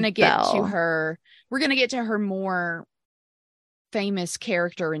 Rings but we're going to get bell. to her. We're going to get to her more famous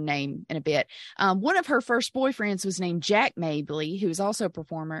character and name in a bit. One of her first boyfriends was named Jack Mabley, who was also a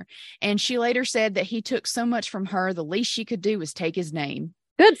performer, and she later said that he took so much from her, the least she could do was take his name.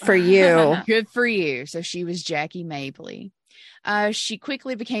 Good for you. Good for you. So she was Jackie Mabley. She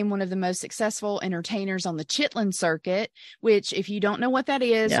quickly became one of the most successful entertainers on the Chitlin circuit, which, if you don't know what that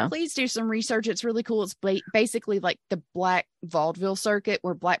is, please do some research. It's really cool. It's basically like the Black vaudeville circuit,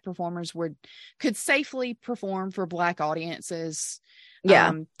 where Black performers could safely perform for Black audiences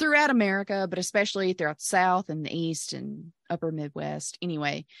throughout America, but especially throughout the South and the East and upper Midwest.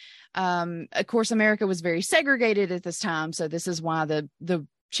 Anyway, of course, America was very segregated at this time, so this is why the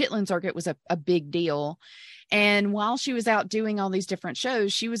Chitlin circuit was a big deal. And while she was out doing all these different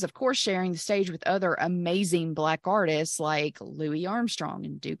shows, she was, of course, sharing the stage with other amazing Black artists like Louis Armstrong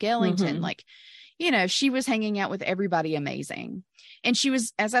and Duke Ellington. Like, you know, she was hanging out with everybody amazing. And she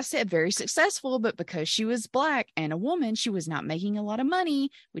was, as I said, very successful, but because she was Black and a woman, she was not making a lot of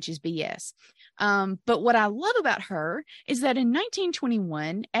money, which is BS. But what I love about her is that in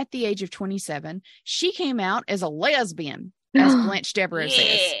 1921, at the age of 27, she came out as a lesbian, as Blanche Devereaux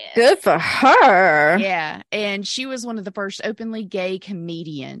says. Good for her. Yeah. And she was one of the first openly gay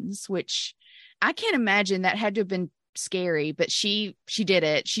comedians, which I can't imagine that had to have been scary, but she did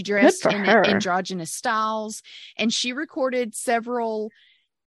it. She dressed in androgynous styles, and she recorded several,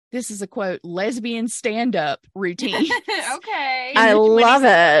 this is a quote, lesbian stand-up routines. Okay. I love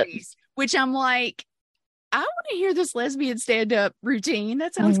it. Which I'm like, I want to hear this lesbian stand-up routine.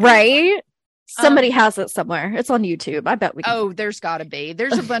 That sounds right. Somebody has it somewhere. It's on YouTube. I bet we can. Oh, there's got to be.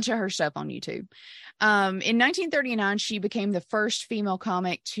 There's a bunch of her stuff on YouTube. In 1939, she became the first female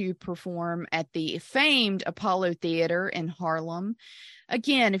comic to perform at the famed Apollo Theater in Harlem.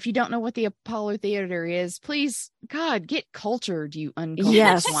 Again, if you don't know what the Apollo Theater is, please, God, get cultured, you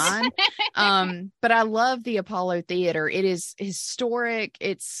uncultured swine. But I love the Apollo Theater. It is historic.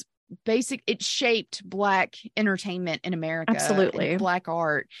 It's basic. It shaped Black entertainment in America. Absolutely. Black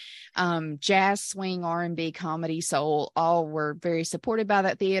art, jazz, swing, R&B, comedy, soul, all were very supported by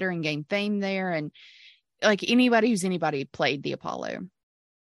that theater and gained fame there. And like anybody who's anybody played the Apollo.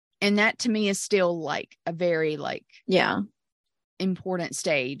 And that to me is still like a very important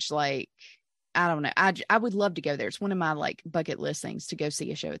stage. Like, I don't know. I would love to go there. It's one of my like bucket list things to go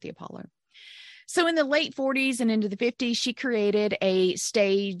see a show at the Apollo. So in the late 40s and into the 50s, she created a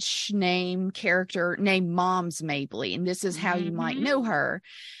stage name character named Mom's Mabley. And this is how you might know her.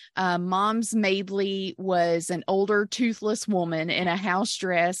 Mom's Mabley was an older toothless woman in a house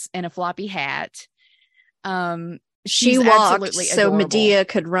dress and a floppy hat. She walked so adorable. Medea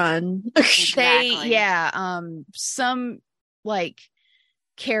could run. Exactly. Some like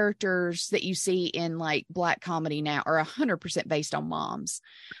characters that you see in like Black comedy now are 100% based on moms.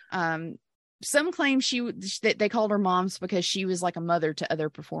 Some claim that they called her Moms because she was like a mother to other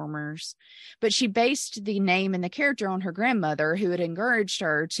performers, but she based the name and the character on her grandmother, who had encouraged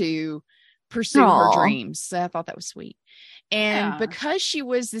her to pursue her dreams. So I thought that was sweet. And because she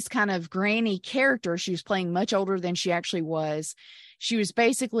was this kind of granny character, she was playing much older than she actually was. She was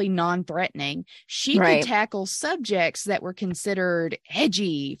basically non-threatening. She could tackle subjects that were considered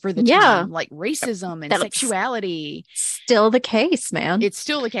edgy for the time, like racism and sexuality. Still the case, man. It's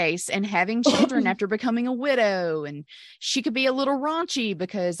still the case. And having children after becoming a widow. And she could be a little raunchy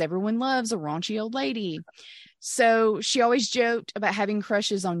because everyone loves a raunchy old lady. So she always joked about having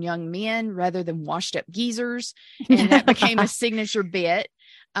crushes on young men rather than washed up geezers. And that became a signature bit.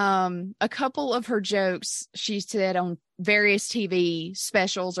 A couple of her jokes she said on various TV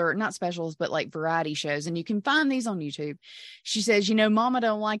specials, or not specials, but like variety shows. And you can find these on YouTube. She says, you know, Mama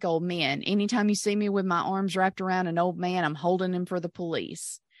don't like old men. Anytime you see me with my arms wrapped around an old man, I'm holding him for the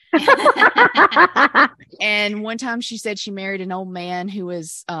police. And one time she said she married an old man who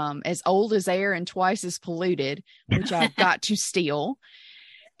was as old as air and twice as polluted, which I've got to steal.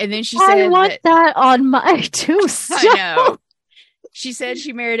 And then she said, I want that on my tombstone. I know. She said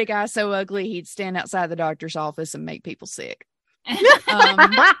she married a guy so ugly he'd stand outside the doctor's office and make people sick.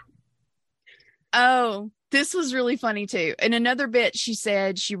 Oh, this was really funny too. In another bit, she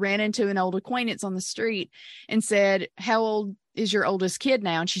said she ran into an old acquaintance on the street and said, how old is your oldest kid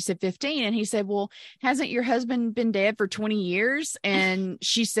now? And she said 15. And he said, well, hasn't your husband been dead for 20 years? And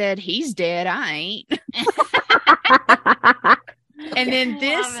she said, he's dead. I ain't. And then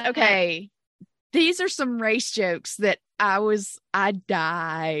these are some race jokes that I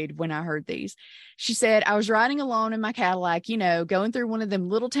died when I heard these. She said, I was riding alone in my Cadillac, you know, going through one of them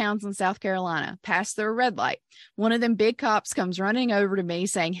little towns in South Carolina, passed through a red light. One of them big cops comes running over to me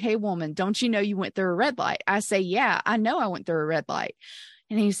saying, hey woman, don't you know you went through a red light? I say, yeah, I know I went through a red light.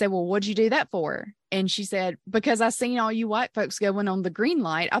 And he said, well, what'd you do that for? And she said, because I seen all you white folks going on the green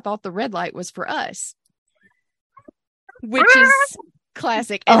light. I thought the red light was for us. Which is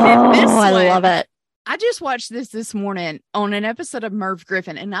classic. And then this one, I love it. I just watched this morning on an episode of Merv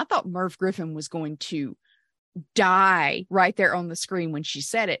Griffin, and I thought Merv Griffin was going to die right there on the screen when she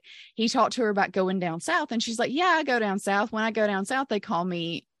said it. He talked to her about going down south, and she's like, yeah, I go down south. When I go down south, they call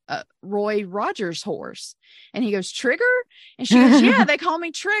me Roy Rogers' horse. And he goes, Trigger? And she goes, yeah, they call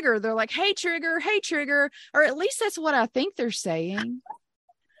me Trigger. They're like, hey Trigger, or at least that's what I think they're saying.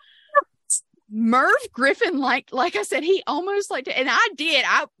 Merv Griffin, like I said, he almost like to, and I did.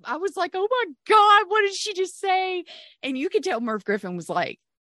 I was like, oh my God, what did she just say? And you could tell Merv Griffin was like,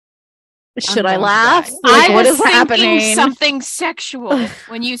 should I laugh? Like, what is happening? Something sexual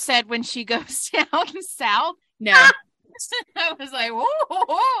when you said when she goes down south. No. I was like,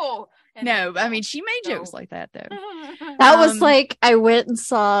 whoa. No, I mean, she made jokes like that, though. That was like, I went and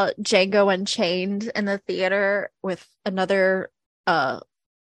saw Django Unchained in the theater with another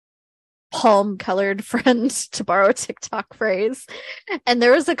palm-colored friend, to borrow a TikTok phrase. And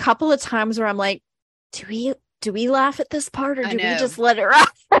there was a couple of times where I'm like, do we laugh at this part, or do we just let it ride?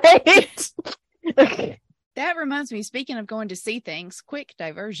 That reminds me, speaking of going to see things, quick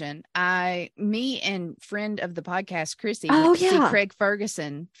diversion. Me and friend of the podcast, Chrissy, went to see Craig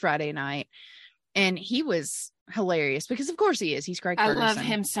Ferguson Friday night. And he was hilarious because, of course, he is. He's Craig Ferguson. I love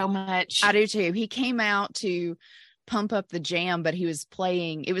him so much. I do too. He came out to pump up the jam, but he was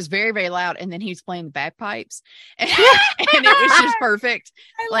playing, it was very, very loud. And then he was playing the bagpipes. And it was just perfect.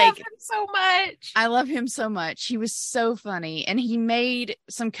 I love him so much. I love him so much. He was so funny. And he made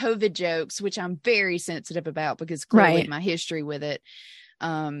some COVID jokes, which I'm very sensitive about because clearly my history with it.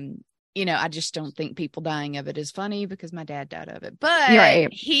 I just don't think people dying of it is funny because my dad died of it.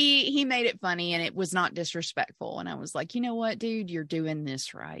 But he made it funny and it was not disrespectful. And I was like, you know what, dude, you're doing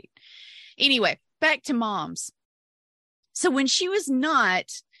this right. Anyway, back to moms. So when she was not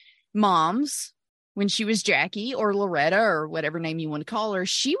moms, when she was Jackie or Loretta or whatever name you want to call her,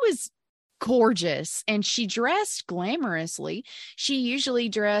 she was gorgeous and she dressed glamorously. She usually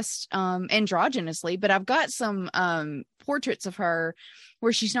dressed androgynously, but I've got some portraits of her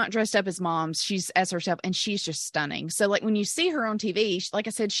where she's not dressed up as moms, she's as herself, and she's just stunning. So like when you see her on TV, like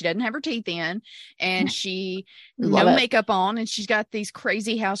I said, she doesn't have her teeth in and she no makeup on, and she's got these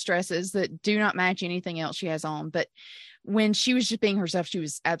crazy house dresses that do not match anything else she has on. But when she was just being herself, she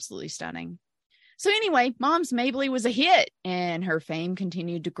was absolutely stunning. So anyway, Mom's Mabley was a hit, and her fame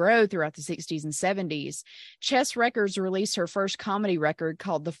continued to grow throughout the 60s and 70s. Chess Records released her first comedy record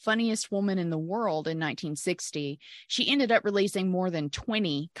called The Funniest Woman in the World in 1960. She ended up releasing more than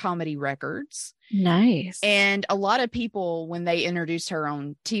 20 comedy records. Nice. And a lot of people, when they introduced her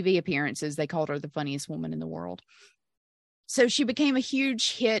on TV appearances, they called her the funniest woman in the world. So she became a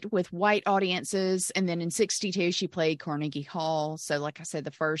huge hit with white audiences. And then in 62, she played Carnegie Hall. So like I said,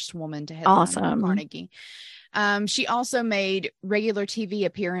 the first woman to headline Carnegie. She also made regular TV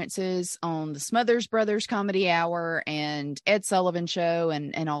appearances on the Smothers Brothers Comedy Hour and Ed Sullivan Show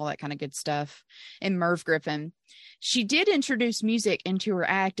and all that kind of good stuff. And Merv Griffin. She did introduce music into her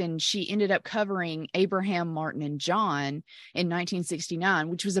act, and she ended up covering Abraham, Martin, and John in 1969,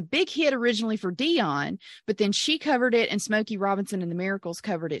 which was a big hit originally for Dion, but then she covered it, and Smokey Robinson and the Miracles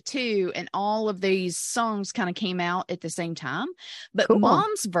covered it too, and all of these songs kind of came out at the same time. But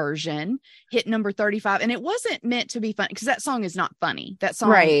Mom's version hit number 35, and it wasn't meant to be funny, because that song is not funny. That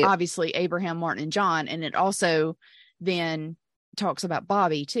song, obviously, Abraham, Martin, and John, and it also then talks about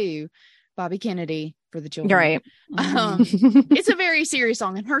Bobby too. Bobby Kennedy for the children. Right. It's a very serious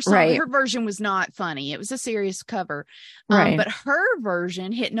song, and her song, her version was not funny. It was a serious cover. But her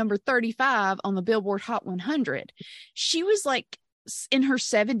version hit number 35 on the Billboard Hot 100. She was like in her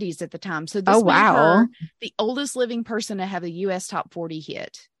 70s at the time. So this made her the oldest living person to have a US top 40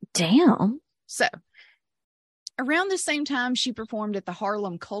 hit. Damn. So around the same time, she performed at the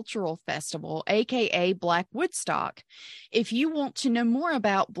Harlem Cultural Festival, aka Black Woodstock. If you want to know more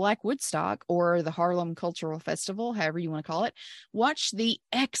about Black Woodstock or the Harlem Cultural Festival, however you want to call it, watch the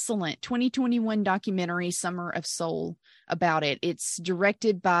excellent 2021 documentary Summer of Soul about it. It's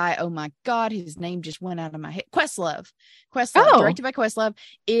directed by, oh my God, his name just went out of my head. Questlove, directed by Questlove.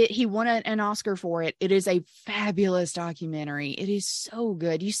 He won an Oscar for it. It is a fabulous documentary. It is so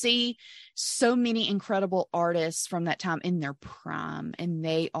good. You see so many incredible artists from that time in their prime, and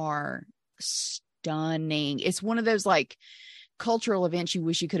they are stunning. It's one of those like cultural events you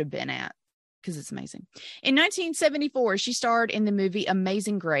wish you could have been at, because it's amazing. In 1974, she starred in the movie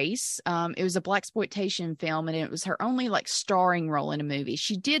Amazing Grace. It was a blaxploitation film, and it was her only like starring role in a movie.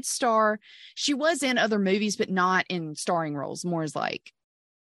 She was in other movies, but not in starring roles, more as like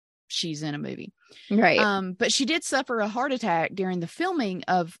she's in a movie. Right. But she did suffer a heart attack during the filming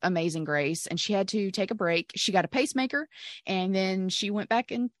of Amazing Grace, and she had to take a break. She got a pacemaker, and then she went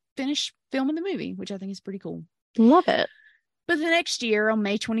back and finished filming the movie, which I think is pretty cool. Love it. But the next year, on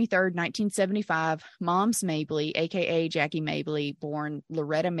May 23rd, 1975, Mom's Mabley, a.k.a. Jackie Mabley, born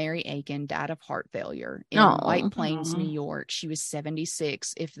Loretta Mary Aiken, died of heart failure in White Plains, New York. She was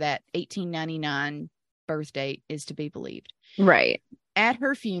 76, if that 1899 birth date is to be believed. Right. At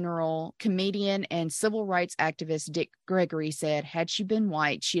her funeral, comedian and civil rights activist Dick Gregory said, had she been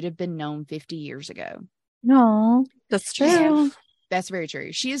white, she'd have been known 50 years ago. No, that's true. Yeah. That's very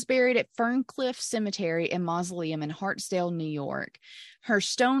true. She is buried at Ferncliff Cemetery and Mausoleum in Hartsdale, New York. Her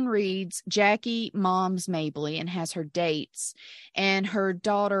stone reads Jackie Moms Mabley and has her dates. And her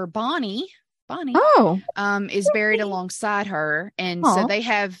daughter Bonnie is buried alongside her. And so they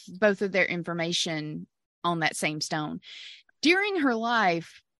have both of their information on that same stone. During her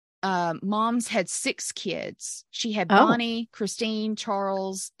life, Moms had 6 kids. She had Bonnie, Christine,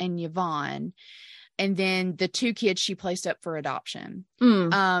 Charles, and Yvonne. And then the 2 kids she placed up for adoption.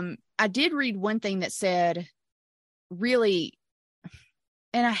 I did read one thing that said, really,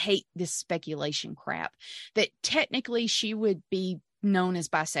 and I hate this speculation crap, that technically she would be known as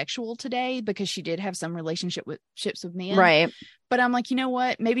bisexual today because she did have some relationships with men. Right. But I'm like, you know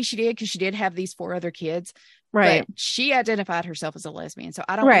what? Maybe she did because she did have these 4 other kids. Right. But she identified herself as a lesbian. So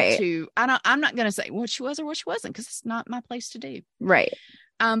I don't want to, I'm not going to say what she was or what she wasn't because it's not my place to do. Right.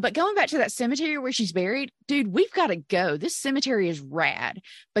 But going back to that cemetery where she's buried, dude, we've got to go. This cemetery is rad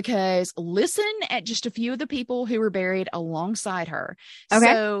because listen at just a few of the people who were buried alongside her. Okay.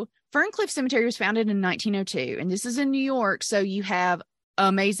 So Ferncliff Cemetery was founded in 1902, and this is in New York. So you have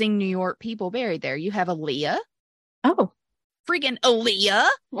amazing New York people buried there. You have Aaliyah. Oh, freaking Aaliyah.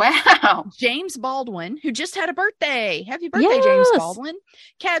 Wow. James Baldwin, who just had a birthday. Happy birthday, James Baldwin.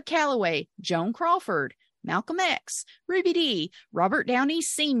 Cab Calloway, Joan Crawford, Malcolm X, Ruby Dee, Robert Downey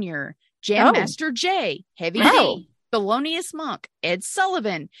Sr., Jam Master Jay, Heavy D, Thelonious Monk, Ed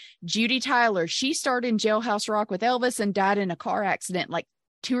Sullivan, Judy Tyler. She starred in Jailhouse Rock with Elvis and died in a car accident like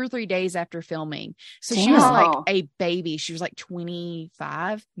 2 or 3 days after filming. So she was like a baby. She was like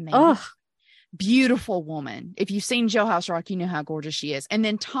 25, maybe. Beautiful woman. If you've seen Jailhouse Rock, you know how gorgeous she is. And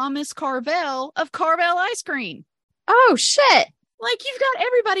then Thomas Carvel of Carvel Ice Cream. Oh, shit. Like, you've got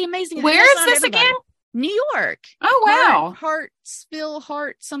everybody amazing. Where is this again? New York. Oh, wow.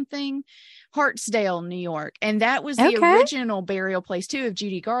 Hartsdale, New York. And that was the original burial place, too, of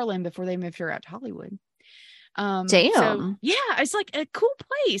Judy Garland before they moved her out to Hollywood. Damn. So, yeah, it's like a cool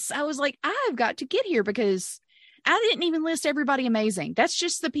place. I was like, I've got to get here because I didn't even list everybody amazing. That's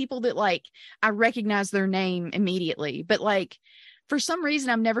just the people that, like, I recognize their name immediately. But, like, for some reason,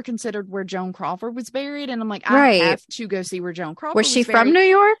 I've never considered where Joan Crawford was buried. And I'm like, I have to go see where Joan Crawford was she buried. From New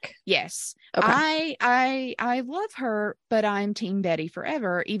York? Yes. Okay. I love her, but I'm Team Betty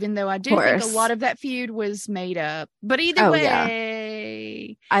forever, even though I do think a lot of that feud was made up. But either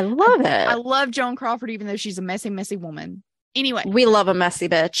way, I love it. I love Joan Crawford, even though she's a messy, messy woman. Anyway. We love a messy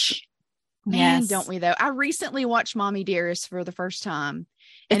bitch. Man, don't we though? I recently watched Mommy Dearest for the first time.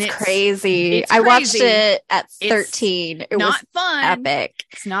 And it's crazy. I watched it at 13. It was fun. Epic.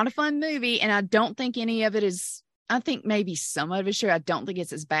 It's not a fun movie. And I don't think any of it is, I think maybe some of it's true. I don't think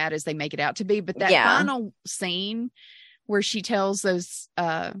it's as bad as they make it out to be. But that final scene where she tells those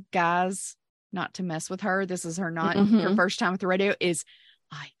guys not to mess with her, this is her her first time with the radio, is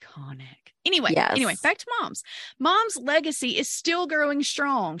iconic. Anyway, back to Moms. Mom's legacy is still growing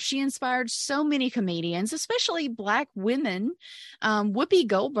strong. She inspired so many comedians, especially Black women. Whoopi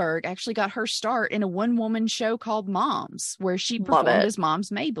Goldberg actually got her start in a one-woman show called Moms, where she performed as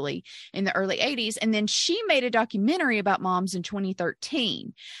Moms Mabley in the early 80s. And then she made a documentary about moms in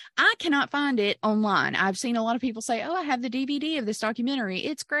 2013. I cannot find it online. I've seen a lot of people say, I have the DVD of this documentary.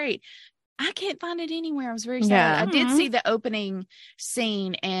 It's great. I can't find it anywhere. I was very sad. Yeah. I did see the opening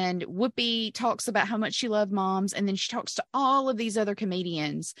scene, and Whoopi talks about how much she loved moms, and then she talks to all of these other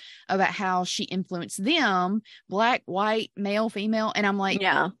comedians about how she influenced them, Black, white, male, female, and I'm like,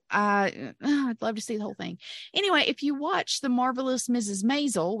 I'd love to see the whole thing. Anyway, if you watch The Marvelous Mrs.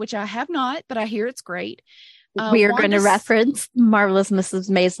 Maisel, which I have not, but I hear it's great. We are going to reference Marvelous Mrs.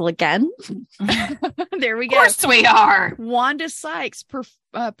 Maisel again. There we go. Of course we are. Wanda Sykes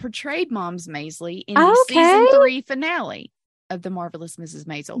portrayed Moms Mabley in the season 3 finale of The Marvelous Mrs.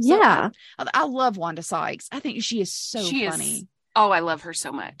 Maisel. So I love Wanda Sykes. I think she is so funny. I love her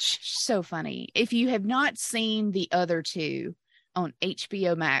so much. So funny. If you have not seen the other two on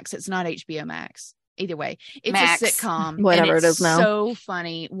HBO Max, it's not HBO Max. Either way, it's a sitcom. Whatever it is now. So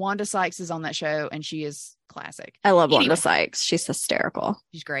funny. Wanda Sykes is on that show, and she is classic. I love Wanda Sykes. She's hysterical.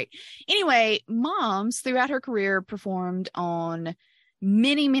 She's great. Anyway, Moms throughout her career performed on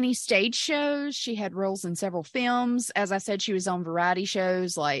many, many stage shows. She had roles in several films. As I said, she was on variety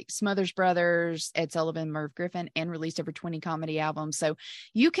shows like Smothers Brothers, Ed Sullivan, Merv Griffin, and released over 20 comedy albums. So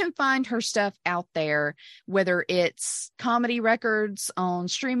you can find her stuff out there, whether it's comedy records on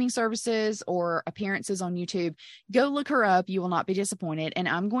streaming services or appearances on YouTube. Go look her up. You will not be disappointed. And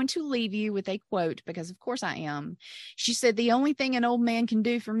I'm going to leave you with a quote because, of course, I am. She said, "The only thing an old man can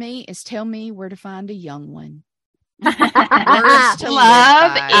do for me is tell me where to find a young one." Words to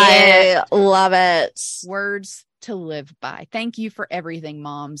Love live by. I love it. Words to live by. Thank you for everything,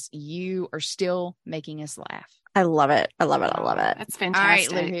 moms. You are still making us laugh. I love it. I love it. I love it. That's All right,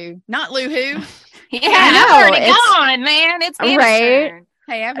 fantastic. Luhu. Not Luhu. Yeah, I I'm already know, it's- gone, man. It's Anna's Right. turn.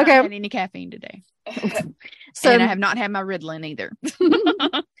 Hey, I've not Okay. had any caffeine today. So, And I have not had my Ritalin either.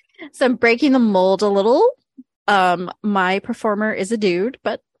 so I'm breaking the mold a little. My performer is a dude,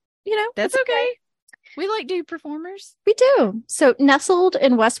 but That's it's okay. We like dude performers. We do. So, nestled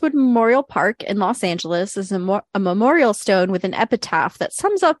in Westwood Memorial Park in Los Angeles is a memorial stone with an epitaph that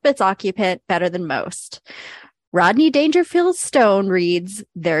sums up its occupant better than most. Rodney Dangerfield's stone reads,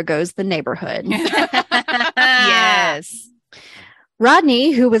 "There goes the neighborhood." Yes.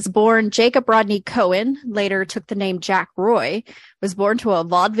 Rodney, who was born Jacob Rodney Cohen, later took the name Jack Roy, was born to a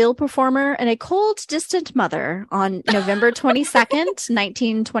vaudeville performer and a cold, distant mother on November 22nd,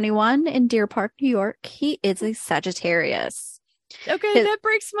 1921 in Deer Park, New York. He is a Sagittarius. Okay, that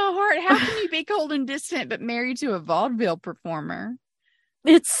breaks my heart. How can you be cold and distant but married to a vaudeville performer?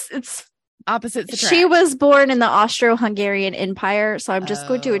 It's Opposites attract. She was born in the Austro-Hungarian Empire, so I'm just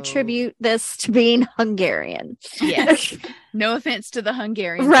going to Oh. attribute this to being Hungarian. Yes. No offense to the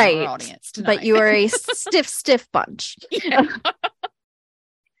Hungarian Right. audience tonight. But you are a stiff bunch. Yeah.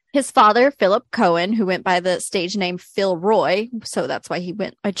 His father, Philip Cohen, who went by the stage name Phil Roy, so that's why he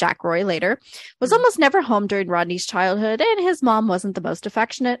went by Jack Roy later, was almost never home during Rodney's childhood, and his mom wasn't the most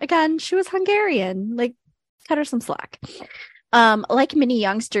affectionate. Again, she was Hungarian. Like, cut her some slack. Like many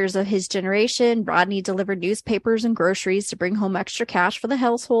youngsters of his generation, Rodney delivered newspapers and groceries to bring home extra cash for the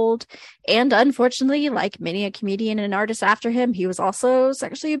household. And unfortunately, like many a comedian and artist after him, he was also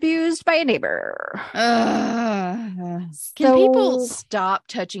sexually abused by a neighbor. Can So- people stop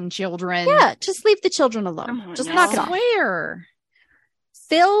touching children? Yeah, just leave the children alone. Come on Just now. knock it off. Swear.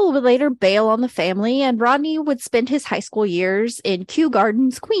 Phil would later bail on the family, and Rodney would spend his high school years in Kew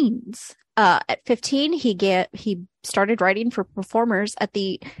Gardens, Queens. At 15, he started writing for performers at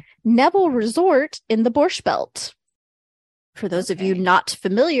the Neville Resort in the Borscht Belt. For those of you Okay. not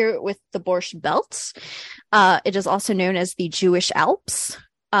familiar with the Borscht Belt, it is also known as the Jewish Alps.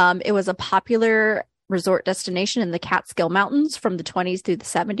 It was a popular resort destination in the Catskill Mountains from the 20s through the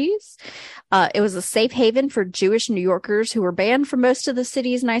 70s. It was a safe haven for Jewish New Yorkers who were banned from most of the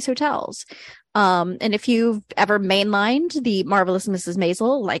city's nice hotels. And if you've ever mainlined the Marvelous Mrs.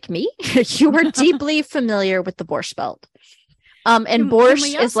 Maisel, like me, you are deeply familiar with the Borscht Belt. And Can borscht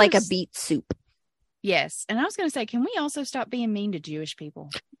we is also like a s- beet soup. Yes. And I was going to say, can we also stop being mean to Jewish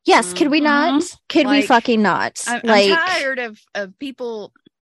people? Yes, could we not? Could we Like, fucking not? I'm like, tired of people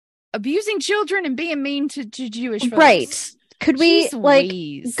abusing children and being mean to Jewish folks. right. Could we, Jeez like,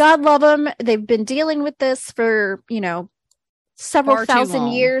 Louise. God love them. They've been dealing with this for, several Far too thousand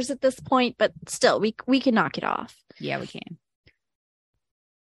long. years at this point, but still, we can knock it off. Yeah, we can.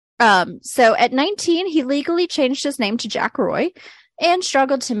 So at 19, he legally changed his name to Jack Roy and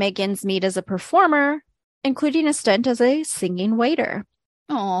struggled to make ends meet as a performer, including a stint as a singing waiter.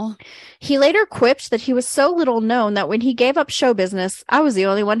 Oh, He later quipped that he was so little known that when he gave up show business, I was the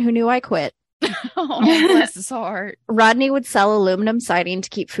only one who knew I quit. bless his heart. Rodney would sell aluminum siding to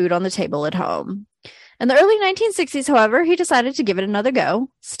keep food on the table at home. In the early 1960s, however, he decided to give it another go.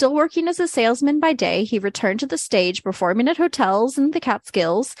 Still working as a salesman by day, he returned to the stage, performing at hotels in the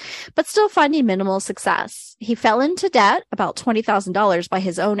Catskills, but still finding minimal success. He fell into debt, about $20,000 by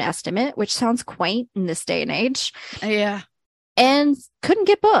his own estimate, which sounds quaint in this day and age, Yeah. and couldn't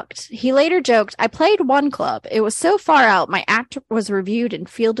get booked. He later joked, "I played one club. It was so far out, my act was reviewed in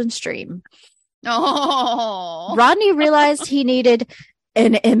Field and Stream." Oh. Rodney realized he needed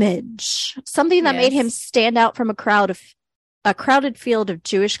an image, something that made him Yes. stand out from a crowded field of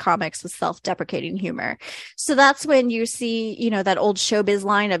Jewish comics with self-deprecating humor. So that's when you see, that old showbiz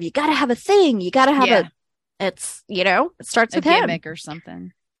line of, you got to have a thing, you got to have it starts A with him. gimmick or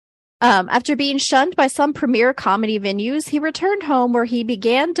something. After being shunned by some premier comedy venues, he returned home where he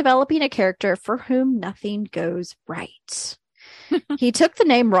began developing a character for whom nothing goes right. He took the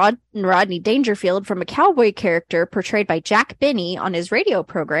name Rodney Dangerfield from a cowboy character portrayed by Jack Benny on his radio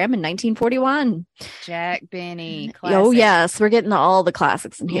program in 1941. Jack Benny. Oh, Classic. yes. We're getting to all the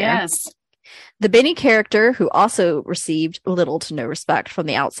classics in here. Yes. The Benny character, who also received little to no respect from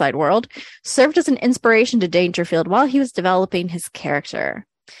the outside world, served as an inspiration to Dangerfield while he was developing his character.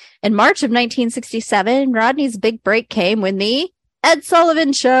 In March of 1967, Rodney's big break came when the Ed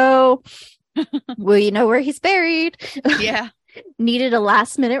Sullivan Show, well, you know where he's buried, Yeah. needed a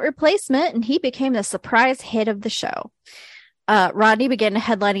last-minute replacement, and he became the surprise hit of the show. Rodney began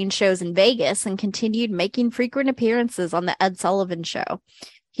headlining shows in Vegas and continued making frequent appearances on the Ed Sullivan Show.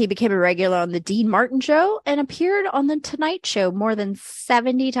 He became a regular on the Dean Martin Show and appeared on the Tonight Show more than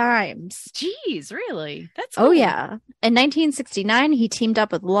 70 times. Jeez, really? That's cool. Oh, yeah. In 1969, he teamed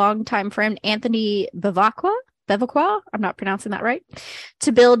up with longtime friend Anthony Bevacqua, I'm not pronouncing that right,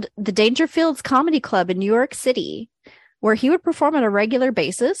 to build the Dangerfields Comedy Club in New York City, where he would perform on a regular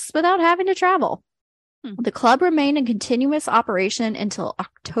basis without having to travel. The club remained in continuous operation until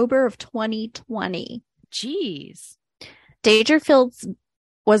October of 2020. Jeez. Dangerfield's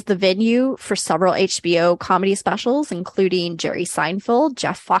was the venue for several HBO comedy specials, including Jerry Seinfeld,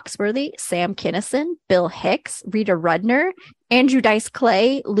 Jeff Foxworthy, Sam Kinison, Bill Hicks, Rita Rudner, Andrew Dice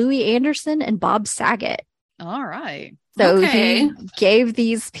Clay, Louis Anderson, and Bob Saget. All right. So he gave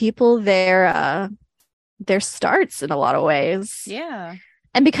these people their starts in a lot of ways. Yeah.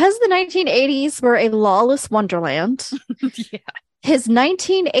 And because the 1980s were a lawless wonderland, his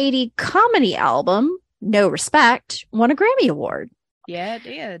 1980 comedy album, No Respect, won a Grammy Award. Yeah, it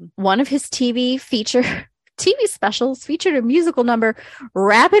did. One of his TV specials featured a musical number,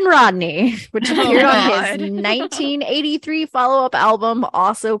 Rappin' Rodney, which appeared on his 1983 follow-up album,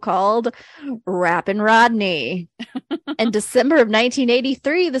 also called Rappin' Rodney. In December of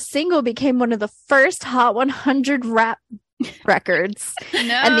 1983, the single became one of the first Hot 100 rap records,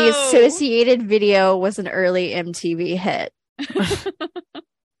 and the associated video was an early MTV hit.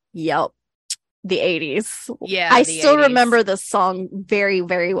 Yep. The 80s. Yeah. I still remember this song very,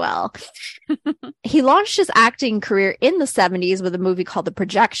 very well. He launched his acting career in the 70s with a movie called The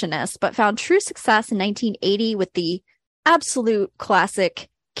Projectionist, but found true success in 1980 with the absolute classic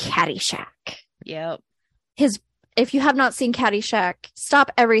Caddyshack. Yep. If you have not seen Caddyshack,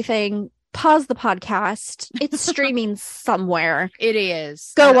 stop everything, pause the podcast. It's streaming somewhere. It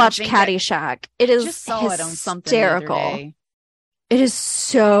is. Go watch Caddyshack. It is just saw hysterical. It on something the other day. It is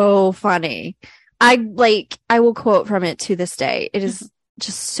so funny. I will quote from it to this day. It is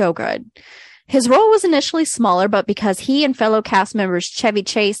just so good. His role was initially smaller, but because he and fellow cast members Chevy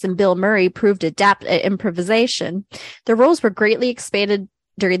Chase and Bill Murray proved adept at improvisation, their roles were greatly expanded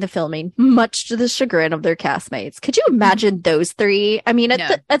during the filming, much to the chagrin of their castmates. Could you imagine those three? I mean,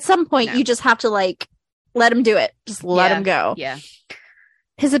 at some point, you just have to let them do it. Just let them go. Yeah.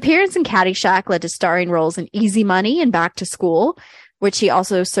 His appearance in Caddyshack led to starring roles in Easy Money and Back to School, which he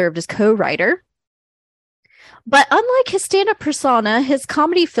also served as co-writer. But unlike his stand-up persona, his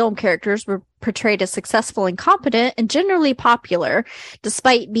comedy film characters were portrayed as successful and competent and generally popular,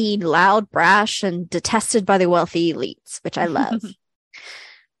 despite being loud, brash, and detested by the wealthy elites, which I love.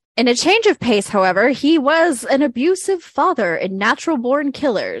 In a change of pace, however, he was an abusive father in Natural Born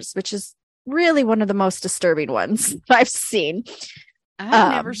Killers, which is really one of the most disturbing ones I've seen.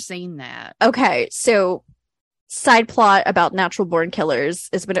 I've never seen that. Okay, so side plot about Natural Born Killers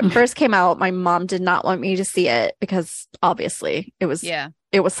is when it first came out, my mom did not want me to see it because obviously it was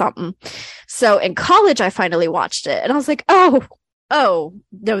something. So in college, I finally watched it and I was like, oh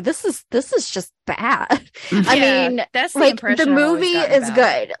no, this is just bad. I mean, that's the impression the movie is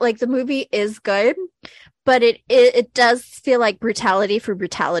good. Like the movie is good, but it does feel like brutality for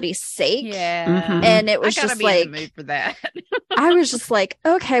brutality's sake. Yeah. And it was just like, in the mood for that. I was just like,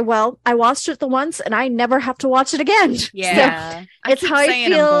 okay, well, I watched it the once and I never have to watch it again. Yeah. So it's how I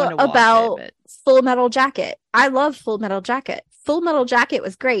feel about Full Metal Jacket. I love Full Metal Jacket. Full Metal Jacket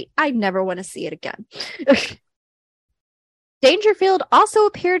was great. I never want to see it again. Dangerfield also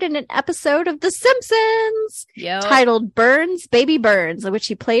appeared in an episode of The Simpsons titled Burns, Baby Burns, in which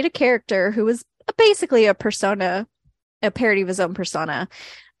he played a character who was basically a persona, a parody of his own persona.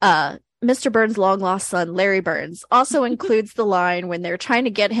 Mr. Burns' long-lost son, Larry Burns, also includes the line when they're trying to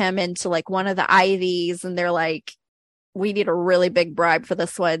get him into like one of the Ivies and they're like, we need a really big bribe for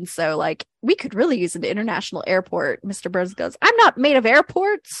this one. So like, we could really use an international airport. Mr. Burns goes, I'm not made of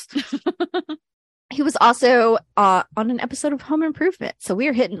airports. He was also on an episode of Home Improvement. So we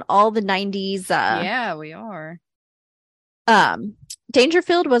are hitting all the 90s. Yeah, we are.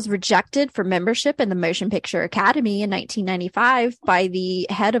 Dangerfield was rejected for membership in the Motion Picture Academy in 1995 by the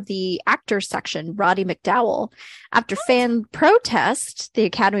head of the actors section, Roddy McDowell. After fan protest, the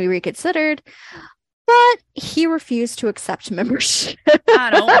Academy reconsidered, but he refused to accept membership. I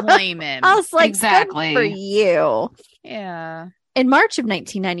don't blame him. I was like, exactly. Good for you. Yeah. In March of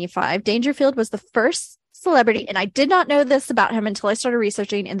 1995, Dangerfield was the first celebrity, and I did not know this about him until I started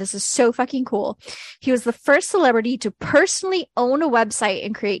researching, and this is so fucking cool. He was the first celebrity to personally own a website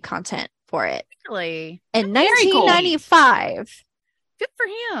and create content for it. Really? In 1995. Cool. Good for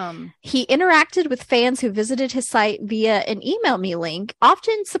him. He interacted with fans who visited his site via an email me link,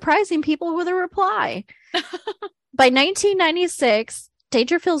 often surprising people with a reply. By 1996,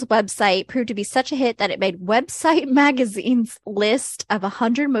 Dangerfield's website proved to be such a hit that it made Website Magazine's list of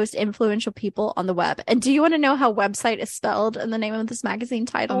 100 most influential people on the web. And do you want to know how website is spelled in the name of this magazine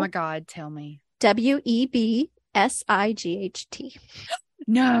title? Oh my God, tell me. WEBSIGHT.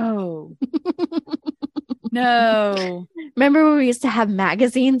 No. No. Remember when we used to have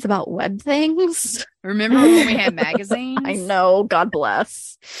magazines about web things? Remember when we had magazines? I know. God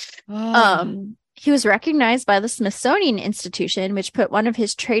bless. Oh. He was recognized by the Smithsonian Institution, which put one of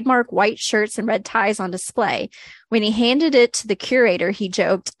his trademark white shirts and red ties on display. When he handed it to the curator, he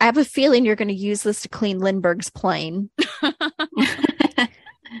joked, "I have a feeling you're going to use this to clean Lindbergh's plane."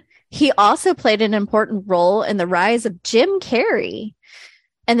 He also played an important role in the rise of Jim Carrey.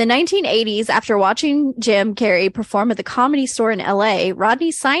 In the 1980s, after watching Jim Carrey perform at the Comedy Store in LA,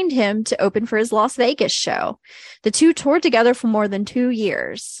 Rodney signed him to open for his Las Vegas show. The two toured together for more than 2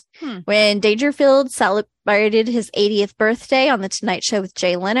 years. When Dangerfield celebrated his 80th birthday on The Tonight Show with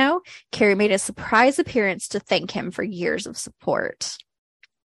Jay Leno, Carrey made a surprise appearance to thank him for years of support.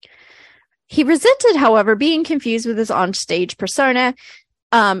 He resented, however, being confused with his onstage persona.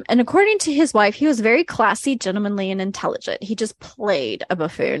 And according to his wife, he was very classy, gentlemanly, and intelligent. He just played a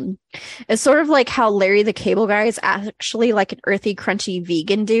buffoon. It's sort of like how Larry the Cable Guy is actually like an earthy, crunchy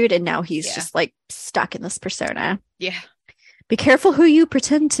vegan dude, and now he's just like stuck in this persona. Yeah. Be careful who you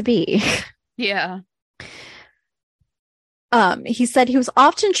pretend to be. Yeah. He said he was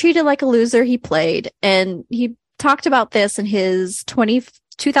often treated like a loser. He played, and he talked about this in his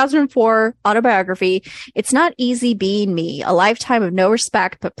 2004 autobiography. It's not easy being me, a lifetime of no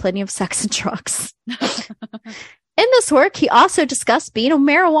respect, but plenty of sex and drugs. In this work, he also discussed being a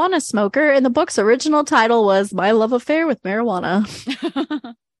marijuana smoker, and the book's original title was My Love Affair with Marijuana.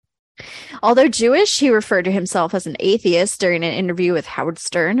 Although Jewish, he referred to himself as an atheist during an interview with Howard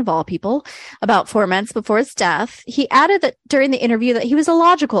Stern, of all people, about 4 months before his death. He added that during the interview that he was a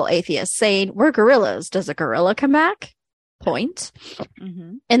logical atheist, saying, "We're gorillas. Does a gorilla come back?" Point.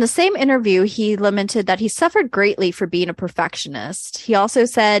 Mm-hmm. In the same interview, he lamented that he suffered greatly for being a perfectionist. He also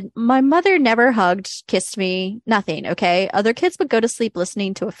said, "My mother never hugged, kissed me, nothing, okay? Other kids would go to sleep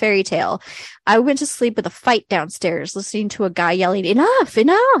listening to a fairy tale. I went to sleep with a fight downstairs, listening to a guy yelling, 'Enough,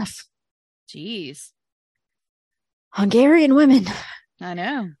 enough!'" Jeez. Hungarian women. I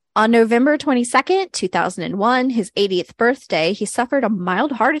know. On November 22nd, 2001, his 80th birthday, he suffered a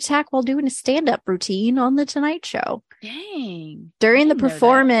mild heart attack while doing a stand-up routine on The Tonight Show. Dang. During the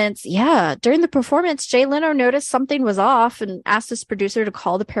performance, Jay Leno noticed something was off and asked his producer to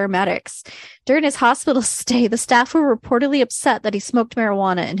call the paramedics. During his hospital stay, the staff were reportedly upset that he smoked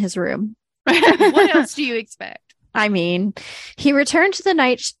marijuana in his room. What else do you expect? I mean, he returned to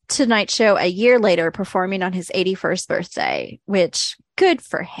the Tonight Show a year later, performing on his 81st birthday, which, good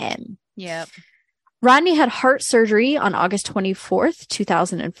for him. Yep. Rodney had heart surgery on August 24th,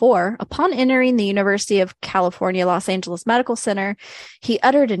 2004. Upon entering the University of California, Los Angeles Medical Center, he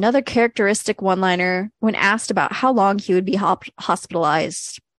uttered another characteristic one-liner when asked about how long he would be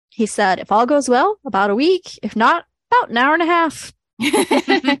hospitalized. He said, "If all goes well, about a week. If not, about an hour and a half."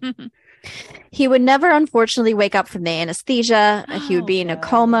 He would never, unfortunately, wake up from the anesthesia. He would be in a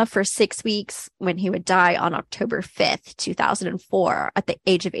coma for 6 weeks when he would die on October 5th, 2004, at the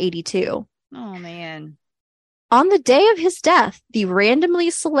age of 82. Oh, man. On the day of his death, the randomly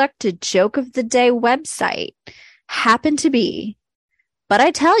selected Joke of the Day website happened to be, "But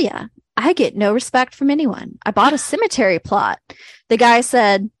I tell ya, I get no respect from anyone. I bought a cemetery plot." The guy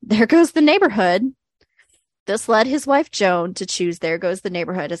said, "There goes the neighborhood." This led his wife, Joan, to choose "There Goes the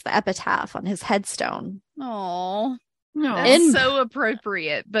Neighborhood" as the epitaph on his headstone. Oh, no, that's so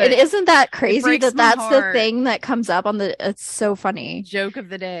appropriate. But it isn't that crazy that that's heart. the thing that comes up on the, it's so funny. Joke of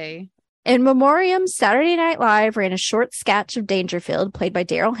the day. In memoriam, Saturday Night Live ran a short sketch of Dangerfield, played by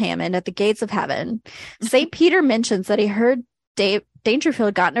Daryl Hammond, at the gates of heaven. St. Peter mentions that he heard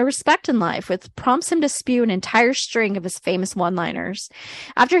Dangerfield got no respect in life, which prompts him to spew an entire string of his famous one-liners.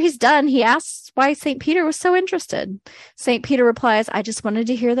 After he's done, he asks why St. Peter was so interested. St. Peter replies, "I just wanted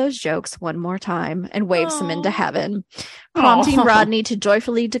to hear those jokes one more time," and waves him into heaven, prompting Rodney to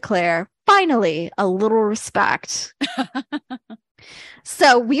joyfully declare, "Finally, a little respect."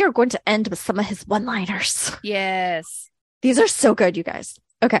 So we are going to end with some of his one-liners. Yes. These are so good, you guys.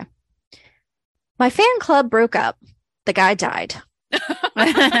 Okay. "My fan club broke up. The guy died.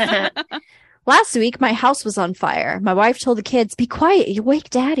 Last week, my house was on fire. My wife told the kids, "Be quiet, you wake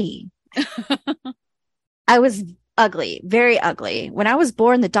daddy." I was ugly, very ugly. When I was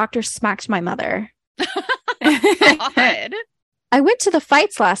born, the doctor smacked my mother. God. I went to the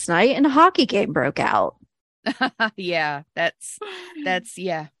fights last night and a hockey game broke out. Yeah, that's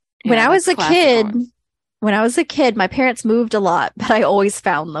yeah. When Yeah, I was that's a classic kid, one. my parents moved a lot, but I always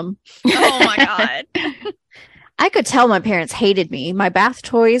found them. Oh my God. I could tell my parents hated me. My bath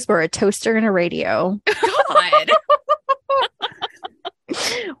toys were a toaster and a radio. God.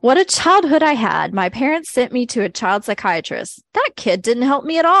 What a childhood I had. My parents sent me to a child psychiatrist. That kid didn't help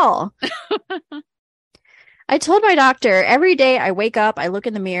me at all. I told my doctor, every day I wake up, I look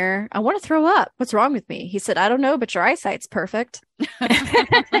in the mirror, I want to throw up. What's wrong with me? He said, I don't know, but your eyesight's perfect.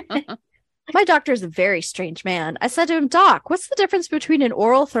 My doctor is a very strange man. I said to him, Doc, what's the difference between an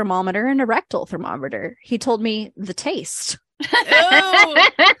oral thermometer and a rectal thermometer? He told me the taste. Oh.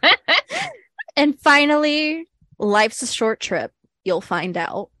 And finally, life's a short trip. You'll find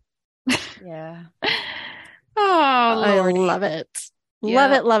out. Yeah. Oh, I Lordy. love it. Yeah.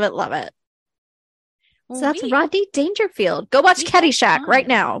 Love it, love it, love it. Well, So that's we- Rodney Dangerfield. Go watch we had Caddyshack fun. right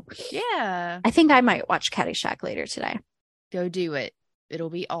now. Yeah. I think I might watch Caddyshack later today. Go do it. It'll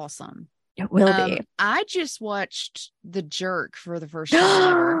be awesome. It will be. I just watched The Jerk for the first time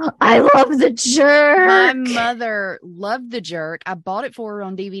ever. I love The My Jerk. mother loved The Jerk. I bought it for her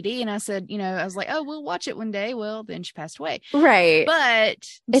on DVD and I said, I was like, oh, we'll watch it one day. Well, then she passed away. Right. But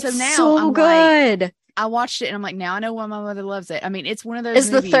It's so now so I'm like, good. I watched it and I'm like, now I know why my mother loves it. I mean, it's one of those Is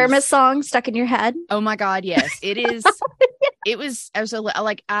the movies- Thermos song stuck in your head? Oh my God, yes. It is. I was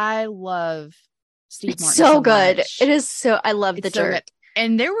like, I love Steve It's Martin so good. much. It is so. I love It's The so Jerk. good.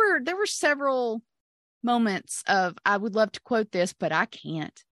 And there were several moments of I would love to quote this, but I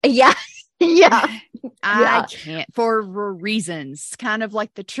can't. Yeah. Yeah. I Yeah. can't for reasons, kind of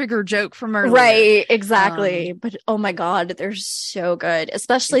like the trigger joke from earlier. Right. Exactly. But oh my God, they're so good.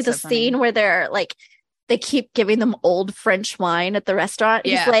 Especially It's the so funny. scene where they're like, they keep giving them old French wine at the restaurant.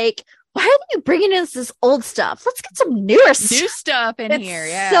 Yeah. He's like, why are you bringing us this old stuff? Let's get some newer stuff. New stuff in It's here.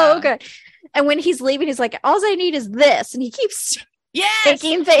 Yeah. so good. And when he's leaving, he's like, all I need is this. And he keeps Yes.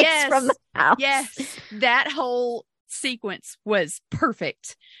 taking things yes, from the house. Yes. That whole sequence was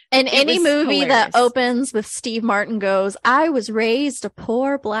perfect. And It any was movie that hilarious. opens with Steve Martin goes, I was raised a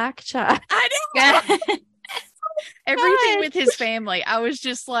poor black child. I know. Everything with his family. I was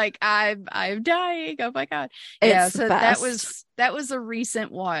just like, I'm dying. Oh my God. Yeah. It's So the that best. was a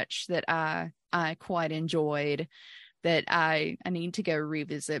recent watch that I quite enjoyed that I need to go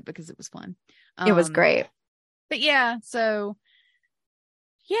revisit because it was fun. It was great. But yeah, so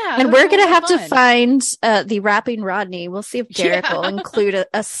yeah. And those we're are going to all have to fun. find the rapping Rodney. We'll see if Derek Yeah. will include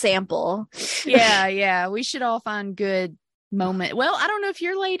a sample. Yeah. We should all find good moment. Well, I don't know if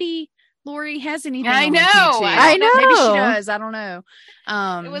your lady Lori has anything. I on know. YouTube. I know. Maybe she does. I don't know.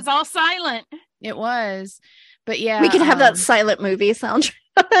 It was all silent. It was. But yeah. We could have that silent movie soundtrack.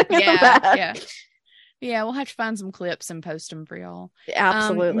 in the back. Yeah, we'll have to find some clips and post them for y'all.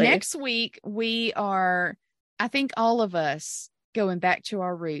 Absolutely. Next week, we are, I think all of us going back to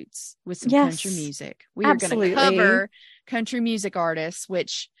our roots with some Yes. country music. We are going Absolutely. to cover country music artists,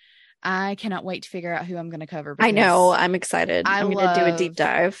 which I cannot wait to figure out who I'm going to cover. I know. because I'm excited. I I'm going to do a love- deep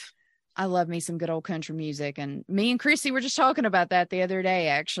dive. I love me some good old country music. And me and Chrissy were just talking about that the other day,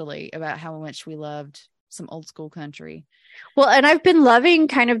 actually, about how much we loved some old school country. Well, and I've been loving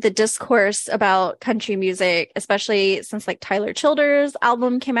kind of the discourse about country music, especially since like Tyler Childers'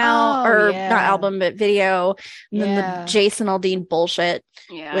 album came out, Oh, or yeah. not album, but video. And then Yeah. the Jason Aldean bullshit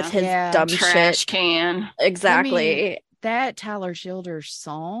Yeah. with his Yeah. dumb trash shit. can. Exactly. That Tyler Childers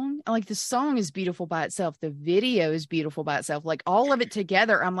song, like the song is beautiful by itself. The video is beautiful by itself. Like all of it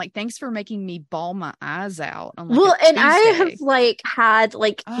together. I'm like, thanks for making me bawl my eyes out. On like Well, a and I Tuesday. have like had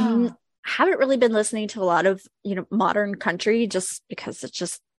like Oh. haven't really been listening to a lot of modern country just because it's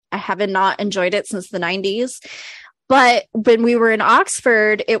just I haven't not enjoyed it since the 90s. But when we were in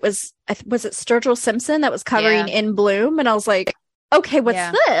Oxford, it was it Sturgill Simpson that was covering Yeah. In Bloom, and I was like, okay, what's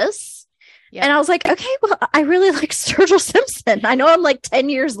Yeah. this? Yeah. And I was like, okay, well, I really like Sturgill Simpson. I know I'm like 10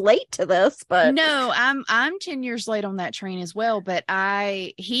 years late to this, but No, I'm 10 years late on that train as well. But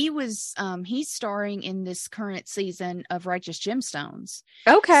he's starring in this current season of Righteous Gemstones.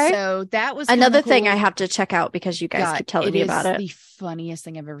 okay. So that was Another kinda thing cool. I have to check out because you guys God, keep telling me about is it. The funniest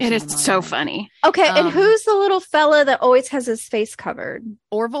thing I've ever It seen. is in my so life. funny. Okay, and Um, who's the little fella that always has his face covered?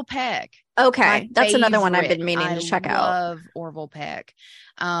 Orville Peck. Okay, My that's another one I've favorite. been meaning to check out. I love Orville Peck.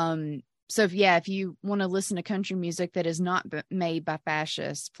 So if you want to listen to country music that is not made by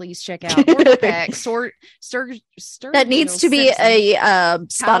fascists, please check out that needs to be a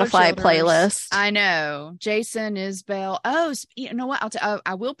Spotify playlist. I know. Jason Isbell. Oh, you know what?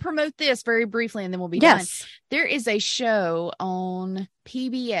 I will promote this very briefly and then we'll be done. There is a show on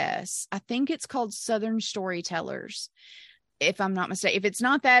PBS. I think it's called Southern Storytellers. If I'm not mistaken, if it's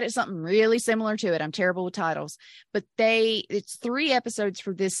not that, it's something really similar to it. I'm terrible with titles, but it's 3 episodes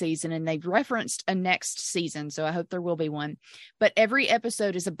for this season and they've referenced a next season. So I hope there will be one, but every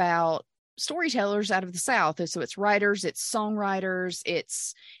episode is about storytellers out of the South. So it's writers, it's songwriters,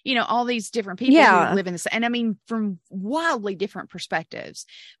 it's, all these different people who live in this. And I mean, from wildly different perspectives,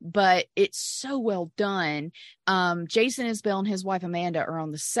 but it's so well done. Jason Isbell and his wife, Amanda, are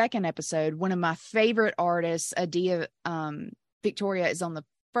on the 2nd episode. One of my favorite artists, Adia, Victoria, is on the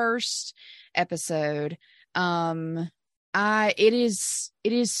 1st episode.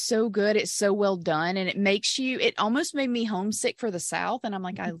 It is so good. It's so well done. And it almost made me homesick for the South. And I'm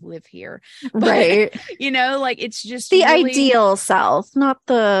like, I live here. But, right. It's just the really, ideal South, not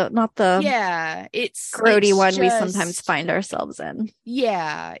the it's grody one we sometimes find ourselves in.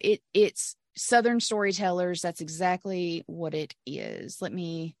 Yeah. It's Southern Storytellers. That's exactly what it is. Let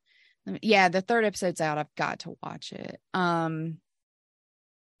me the 3rd episode's out. I've got to watch it.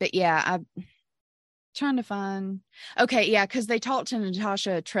 But yeah, I'm trying to find because they talked to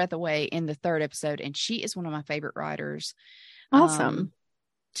Natasha Trethewey in the 3rd episode and she is one of my favorite writers. Awesome.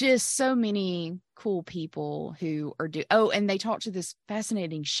 Just so many cool people who are and they talked to this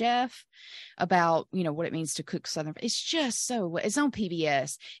fascinating chef about what it means to cook Southern. It's just it's on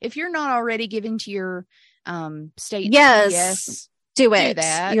PBS. If you're not already giving to your state PBS, do it.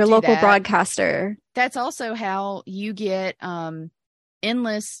 Your local broadcaster. That's also how you get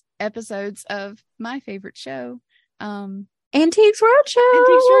endless episodes of my favorite show, Antiques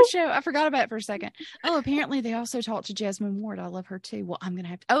Roadshow. I forgot about it for a second. Oh, apparently they also talked to Jasmine Ward. I love her too. Well, I'm gonna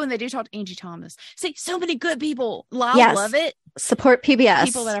have to. Oh, and they do talk to Angie Thomas. See, so many good people. I love it. Support PBS.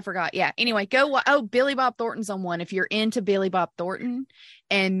 People that I forgot. Yeah. Anyway, Billy Bob Thornton's on one. If you're into Billy Bob Thornton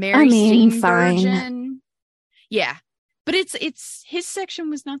and Mary Steenburgen. Yeah, but it's his section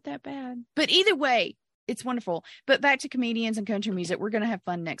was not that bad. But either way, it's wonderful. But back to comedians and country music. We're going to have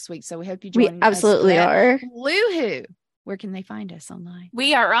fun next week. So we hope you join us. We absolutely are. Woohoo. Where can they find us online?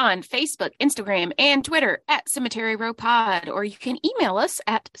 We are on Facebook, Instagram, and Twitter at Cemetery Row Pod, or you can email us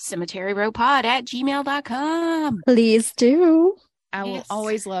at cemeteryrowpod@gmail.com. Please do. I will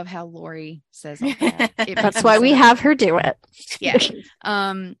always love how Lori says all that. That's why we have her do it. Yeah.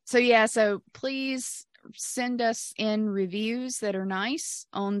 So please send us in reviews that are nice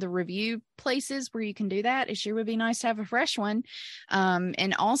on the review places where you can do that. It sure would be nice to have a fresh one.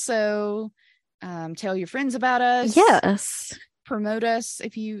 And also tell your friends about us. Yes. Promote us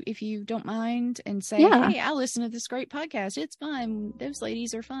if you don't mind, and say, hey, I listen to this great podcast. It's fun. Those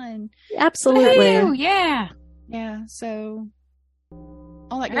ladies are fun. Absolutely. Woo, yeah. Yeah. So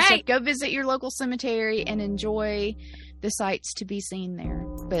all that good stuff. Go visit your local cemetery and enjoy the sights to be seen there,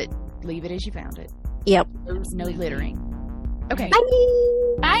 but leave it as you found it. Yep. No littering. Okay. Bye.